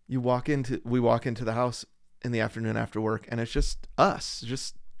 we walk into the house in the afternoon after work, and it's just us,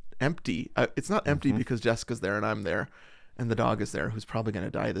 just empty. It's not empty because Jessica's there and I'm there, and the dog is there, who's probably going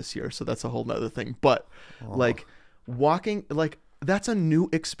to die this year. So that's a whole nother thing. But like walking, like that's a new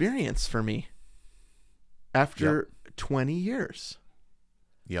experience for me after 20 years.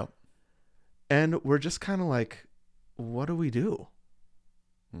 Yep. And we're just kind of like, what do we do?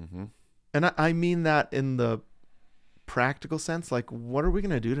 Mm-hmm. And I mean that in the practical sense. Like, what are we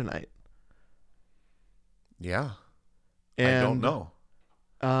going to do tonight? Yeah. And, I don't know.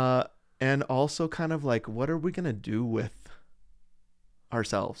 And also kind of like, what are we going to do with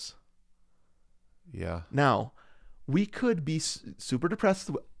ourselves? Yeah. Now, we could be super depressed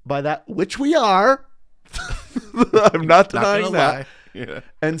by that, which we are. I'm not denying that. Lie. Yeah.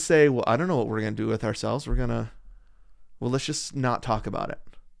 And say, well, I don't know what we're going to do with ourselves. Let's just not talk about it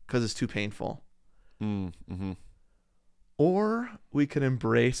because it's too painful. Mm-hmm. Or we could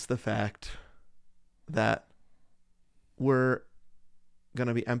embrace the fact that we're going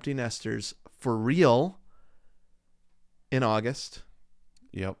to be empty nesters for real in August.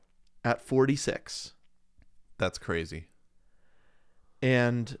 Yep. At 46. That's crazy.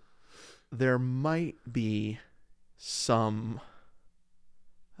 And there might be some...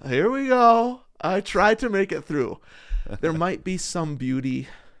 Here we go. I tried to make it through. There might be some beauty.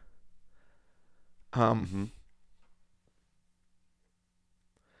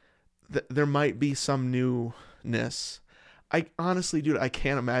 There might be some newness. I honestly, dude, I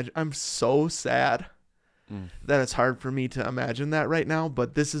can't imagine. I'm so sad that it's hard for me to imagine that right now.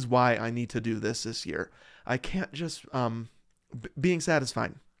 But this is why I need to do this year. I can't just being sad is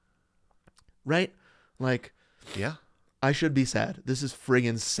fine, right? Like, yeah, I should be sad. This is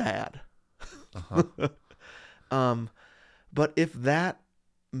friggin' sad. But if that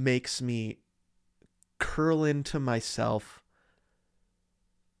makes me curl into myself,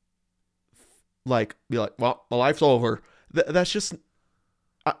 like, be like, well, my life's over. That's just,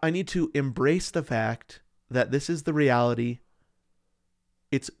 I need to embrace the fact that this is the reality.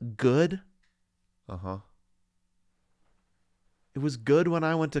 It's good. It was good when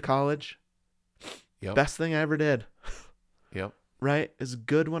I went to college. Yep. Best thing I ever did. Yep. Right? It's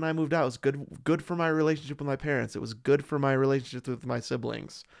good when I moved out. It was good for my relationship with my parents. It was good for my relationship with my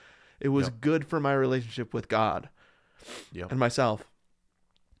siblings. It was good for my relationship with God. and myself.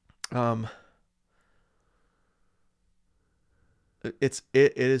 It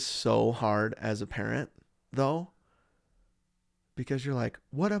is so hard as a parent though, because you're like,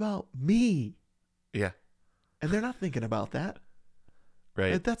 what about me? Yeah. And they're not thinking about that.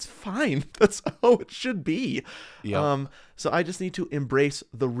 Right. That's fine. That's how it should be. Yeah. So I just need to embrace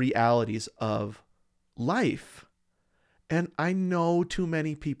the realities of life. And I know too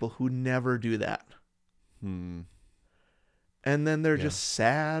many people who never do that. And then they're just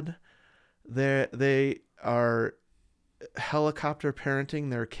sad. They are helicopter parenting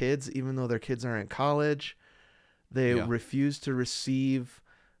their kids, even though their kids are in college. They refuse to receive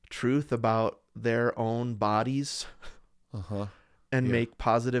truth about their own bodies and make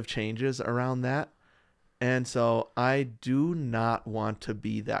positive changes around that. And so I do not want to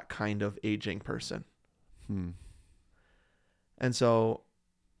be that kind of aging person. And so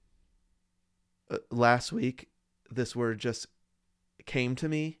last week, this word just came to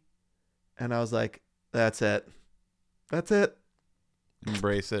me and I was like, that's it. That's it.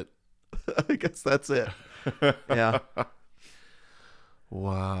 Embrace it. I guess that's it. Yeah.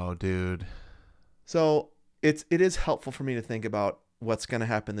 Wow, dude. So it is helpful for me to think about what's going to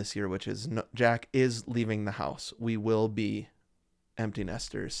happen this year, which is Jack is leaving the house. We will be empty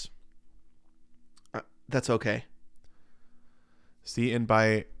nesters. That's okay. See, and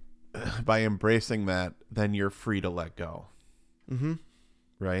by embracing that, then you're free to let go.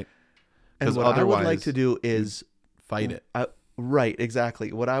 Right? And what I would like to do is fight it. Right,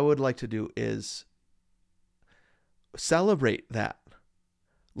 exactly. What I would like to do is celebrate that.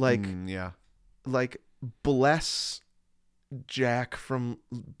 Like bless Jack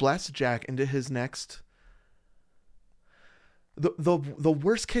into his next. The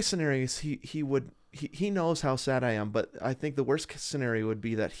worst case scenario is he knows how sad I am, but I think the worst case scenario would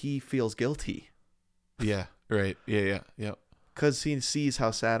be that he feels guilty. Yeah. Right. Yeah. Because he sees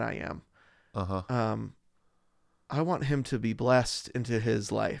how sad I am. I want him to be blessed into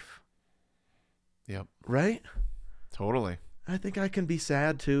his life. Yep. Right? Totally. I think I can be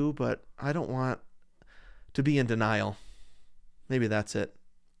sad too, but I don't want to be in denial. Maybe that's it.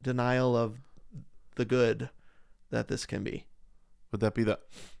 Denial of the good that this can be. Would that be that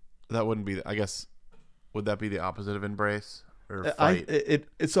wouldn't be, I guess, would that be the opposite of embrace or fight?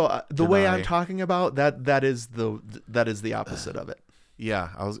 The way I'm talking about that is the opposite of it. Yeah.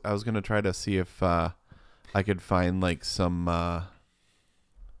 I was going to try to see if I could find like some,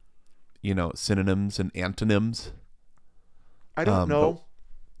 synonyms and antonyms. I don't know.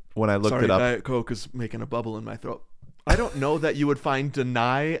 When I looked it up, Diet Coke is making a bubble in my throat. I don't know that you would find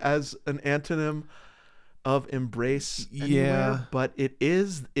deny as an antonym of embrace anywhere, but it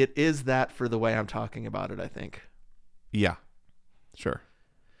is that for the way I'm talking about it, I think. Yeah. Sure.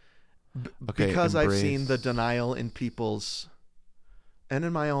 Okay, because I've seen the denial in people's and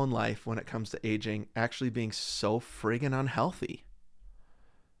in my own life when it comes to aging actually being so friggin' unhealthy.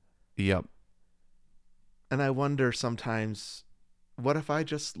 Yep. And I wonder sometimes, what if I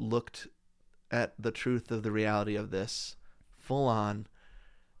just looked at the truth of the reality of this full on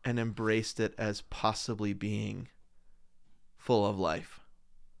and embraced it as possibly being full of life?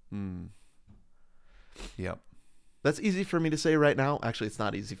 Yep. That's easy for me to say right now. Actually, it's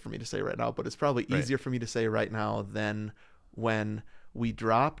not easy for me to say right now, but it's probably easier for me to say right now than when we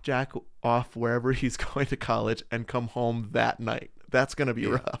drop Jack off wherever he's going to college and come home that night. That's going to be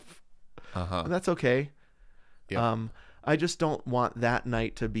rough. And that's okay. Yep. I just don't want that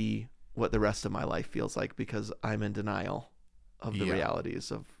night to be what the rest of my life feels like because I'm in denial of the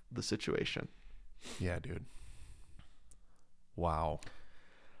realities of the situation. Yeah, dude. Wow.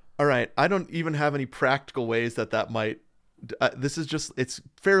 All right. I don't even have any practical ways that might. This is just, it's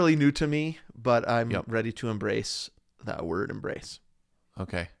fairly new to me, but I'm ready to embrace that word, embrace.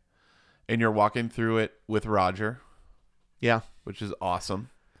 Okay. And you're walking through it with Roger. Yeah. Which is awesome.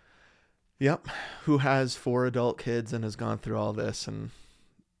 Yep. Who has 4 adult kids and has gone through all this, and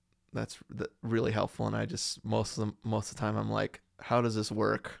that's really helpful. And I just, most of the time I'm like, how does this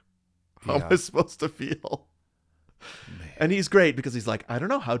work? How am I supposed to feel? Man. And he's great because he's like, I don't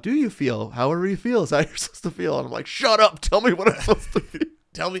know. How do you feel? However you feel is how you're supposed to feel. And I'm like, shut up. Tell me what I'm supposed to feel.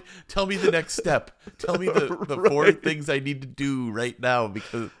 Tell me the next step. Tell me the 4 things I need to do right now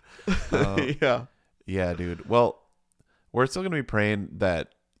because yeah, dude. Well, we're still going to be praying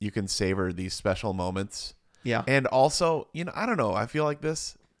that you can savor these special moments. Yeah. And also, I don't know. I feel like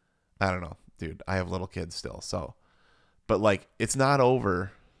this. I don't know, dude. I have little kids still, so. But like, it's not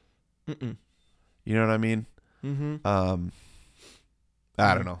over. You know what I mean? Mm-hmm.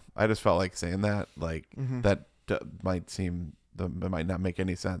 I don't know. I just felt like saying that. Like that might seem. It might not make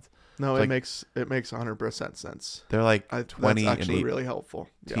any sense. No, It's it like, makes 100% sense. they're like That's 20 and actually really helpful.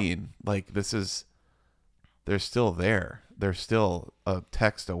 18. Like they're still there. They're still a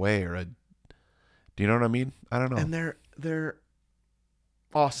text away or do you know what I mean? I don't know. And they're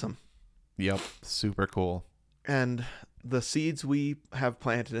awesome. Yep. Super cool. And the seeds we have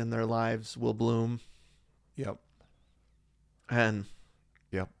planted in their lives will bloom. Yep. And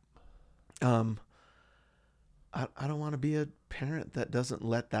Yep. I don't want to be a parent that doesn't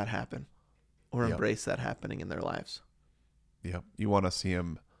let that happen or Yep. embrace that happening in their lives. Yep. You want to see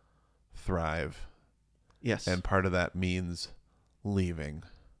them thrive. Yes. And part of that means leaving.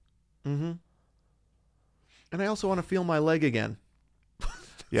 Mm-hmm. And I also want to feel my leg again.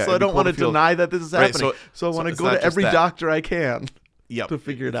 Yeah. So I don't want to deny that this is happening. Right, so I want to it's go not to just every that. doctor I can Yep. to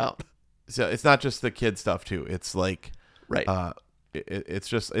figure it out. So it's not just the kid stuff too. It's like, Right.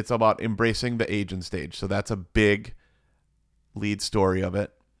 it's about embracing the age and stage. So that's a big lead story of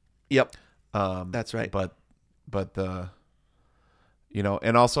it. Yep. That's right. But the,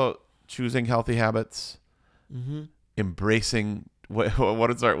 and also choosing healthy habits, Mm-hmm. embracing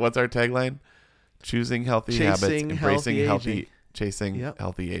what's our tagline? Choosing healthy habits, embracing healthy chasing Yep.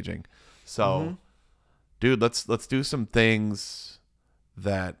 healthy aging. So, Mm-hmm. dude, let's do some things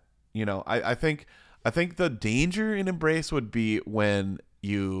that, I think the danger in embrace would be when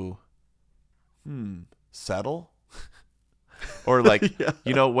you settle or like,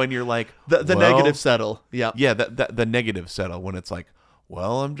 Yeah. when you're like The well, negative settle. Yeah. yeah, the negative settle when it's like,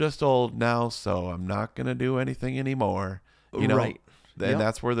 well, I'm just old now, so I'm not going to do anything anymore. Right. And Yep.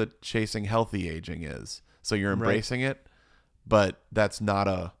 that's where the chasing healthy aging is. So you're Right. embracing it, but it's not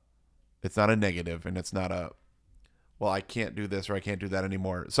a negative, and it's not a, well, I can't do this or I can't do that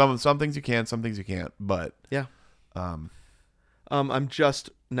anymore. Some things you can, some things you can't, but Yeah. I'm just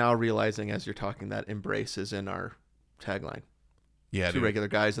now realizing as you're talking that embrace is in our tagline. yeah, Two dude. regular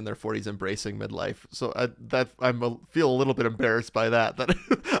guys in their 40s embracing midlife. So I feel a little bit embarrassed by that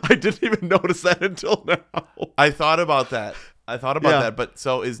I didn't even notice that until now. I thought about that. Yeah. But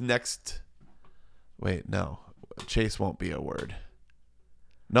so is next. Wait, no, chase won't be a word.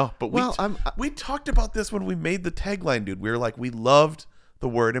 No, but we talked about this when we made the tagline, dude. We were like, we loved the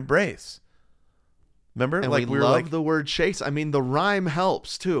word embrace. Remember? And like we were love like, the word chase. I mean, the rhyme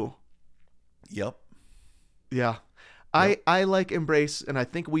helps too. yep. Yeah. I like embrace, and I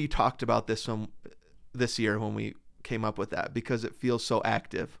think we talked about this this year when we came up with that because it feels so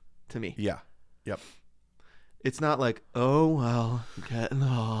active to me. Yeah. Yep. It's not like, oh, well, getting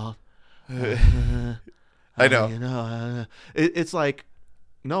old. I know. It's like,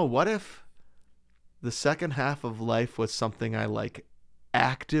 no, what if the second half of life was something I like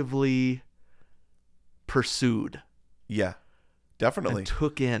actively pursued Yeah. Definitely. and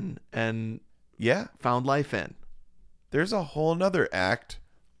took in and Yeah. found life in? There's a whole nother act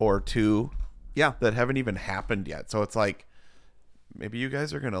or two Yeah. that haven't even happened yet. So it's like, maybe you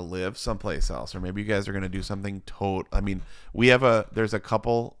guys are going to live someplace else, or maybe you guys are going to do something I mean, there's a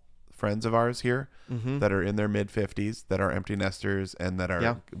couple friends of ours here that are in their mid 50s that are empty nesters and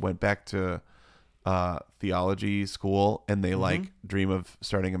that went back to theology school, and they like dream of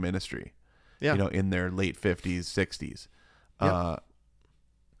starting a ministry, in their late 50s, 60s. Yeah.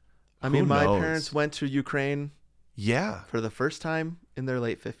 I mean, my parents went to Ukraine Yeah. for the first time in their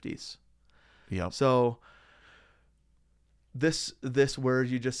late 50s. Yep. So this word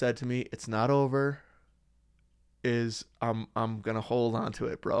you just said to me, it's not over, is I'm going to hold on to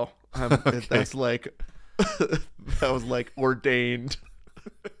it, bro. Okay. That's like that was like ordained.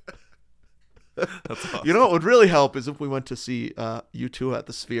 That's awesome. You know what would really help is if we went to see U2 at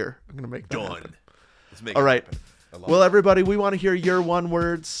the Sphere. I'm going to make that happen. Let's make All it right. happen. Well, everybody, we want to hear your one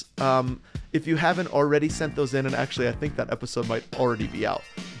words. If you haven't already sent those in, and actually I think that episode might already be out,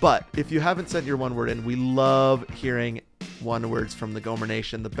 but if you haven't sent your one word in, we love hearing one words from the Gomer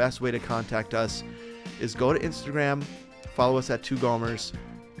Nation. The best way to contact us is go to Instagram, follow us at 2Gomers.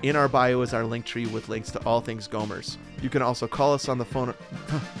 In our bio is our link tree with links to all things Gomers. You can also call us on the phone,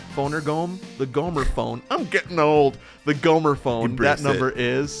 the Gomer phone. I'm getting old. The Gomer phone. Embrace that number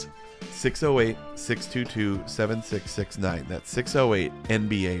is 608-622-7669. That's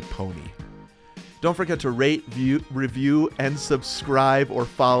 608-NBA-PONY. Don't forget to rate, review, and subscribe or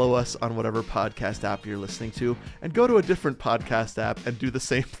follow us on whatever podcast app you're listening to. And go to a different podcast app and do the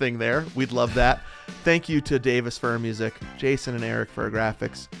same thing there. We'd love that. Thank you to Davis for our music, Jason and Eric for our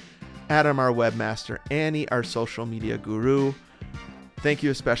graphics, Adam, our webmaster, Annie, our social media guru. Thank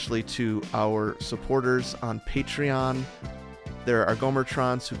you especially to our supporters on Patreon. There are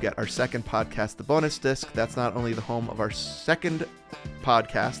Gomertrons who get our second podcast, The Bonus Disc. That's not only the home of our second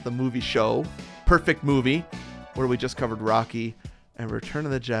podcast, The Movie Show, Perfect Movie, where we just covered Rocky and Return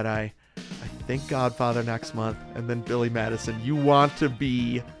of the Jedi. I think Godfather next month, and then Billy Madison. You want to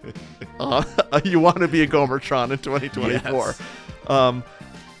be, a Gomertron in 2024. Yes.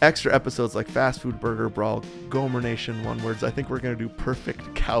 Extra episodes like Fast Food Burger Brawl, Gomer Nation, OneWords. I think we're gonna do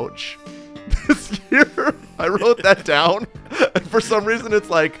Perfect Couch this year. I wrote that down, and for some reason it's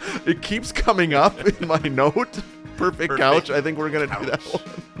like it keeps coming up in my note. Perfect Couch. I think we're gonna do that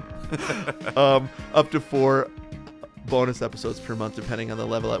one. Up to 4 bonus episodes per month, depending on the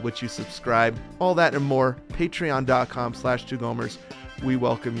level at which you subscribe. All that and more. Patreon.com/2gomers. We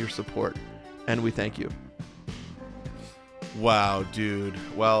welcome your support, and we thank you. Wow, dude.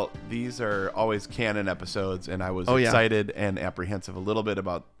 Well, these are always canon episodes, and I was excited and apprehensive a little bit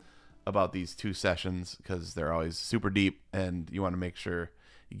about these 2 sessions because they're always super deep, and you want to make sure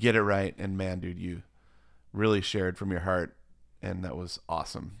you get it right. And man, dude, you really shared from your heart, and that was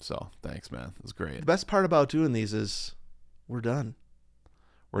awesome. So thanks, man. It was great. The best part about doing these is we're done.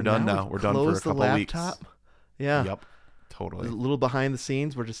 We're done now. We're done for a couple weeks. Yeah. Yep. Totally. A little behind the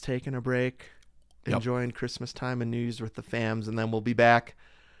scenes. We're just taking a break, enjoying Christmas time and New Year's with the fams, and then we'll be back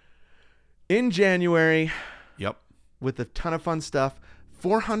in January. Yep. With a ton of fun stuff.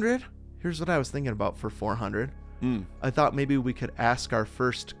 400. Here's what I was thinking about for 400. I thought maybe we could ask our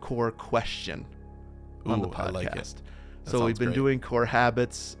first core question on the podcast. I like it. So we've been doing core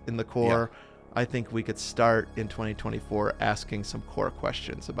habits in the core. Yeah. I think we could start in 2024 asking some core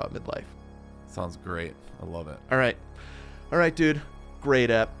questions about midlife. Sounds great. I love it. All right, dude. Great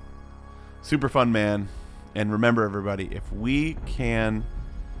app. Super fun, man. And remember, everybody, if we can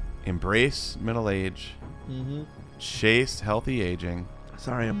embrace middle age, chase healthy aging.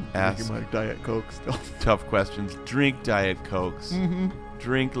 Sorry, I'm drinking my Diet Coke still. Tough questions. Drink Diet Cokes.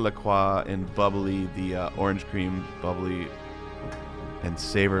 Drink La Croix and bubbly, the orange cream bubbly, and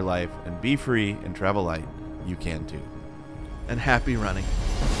savor life and be free and travel light. You can too. And happy running.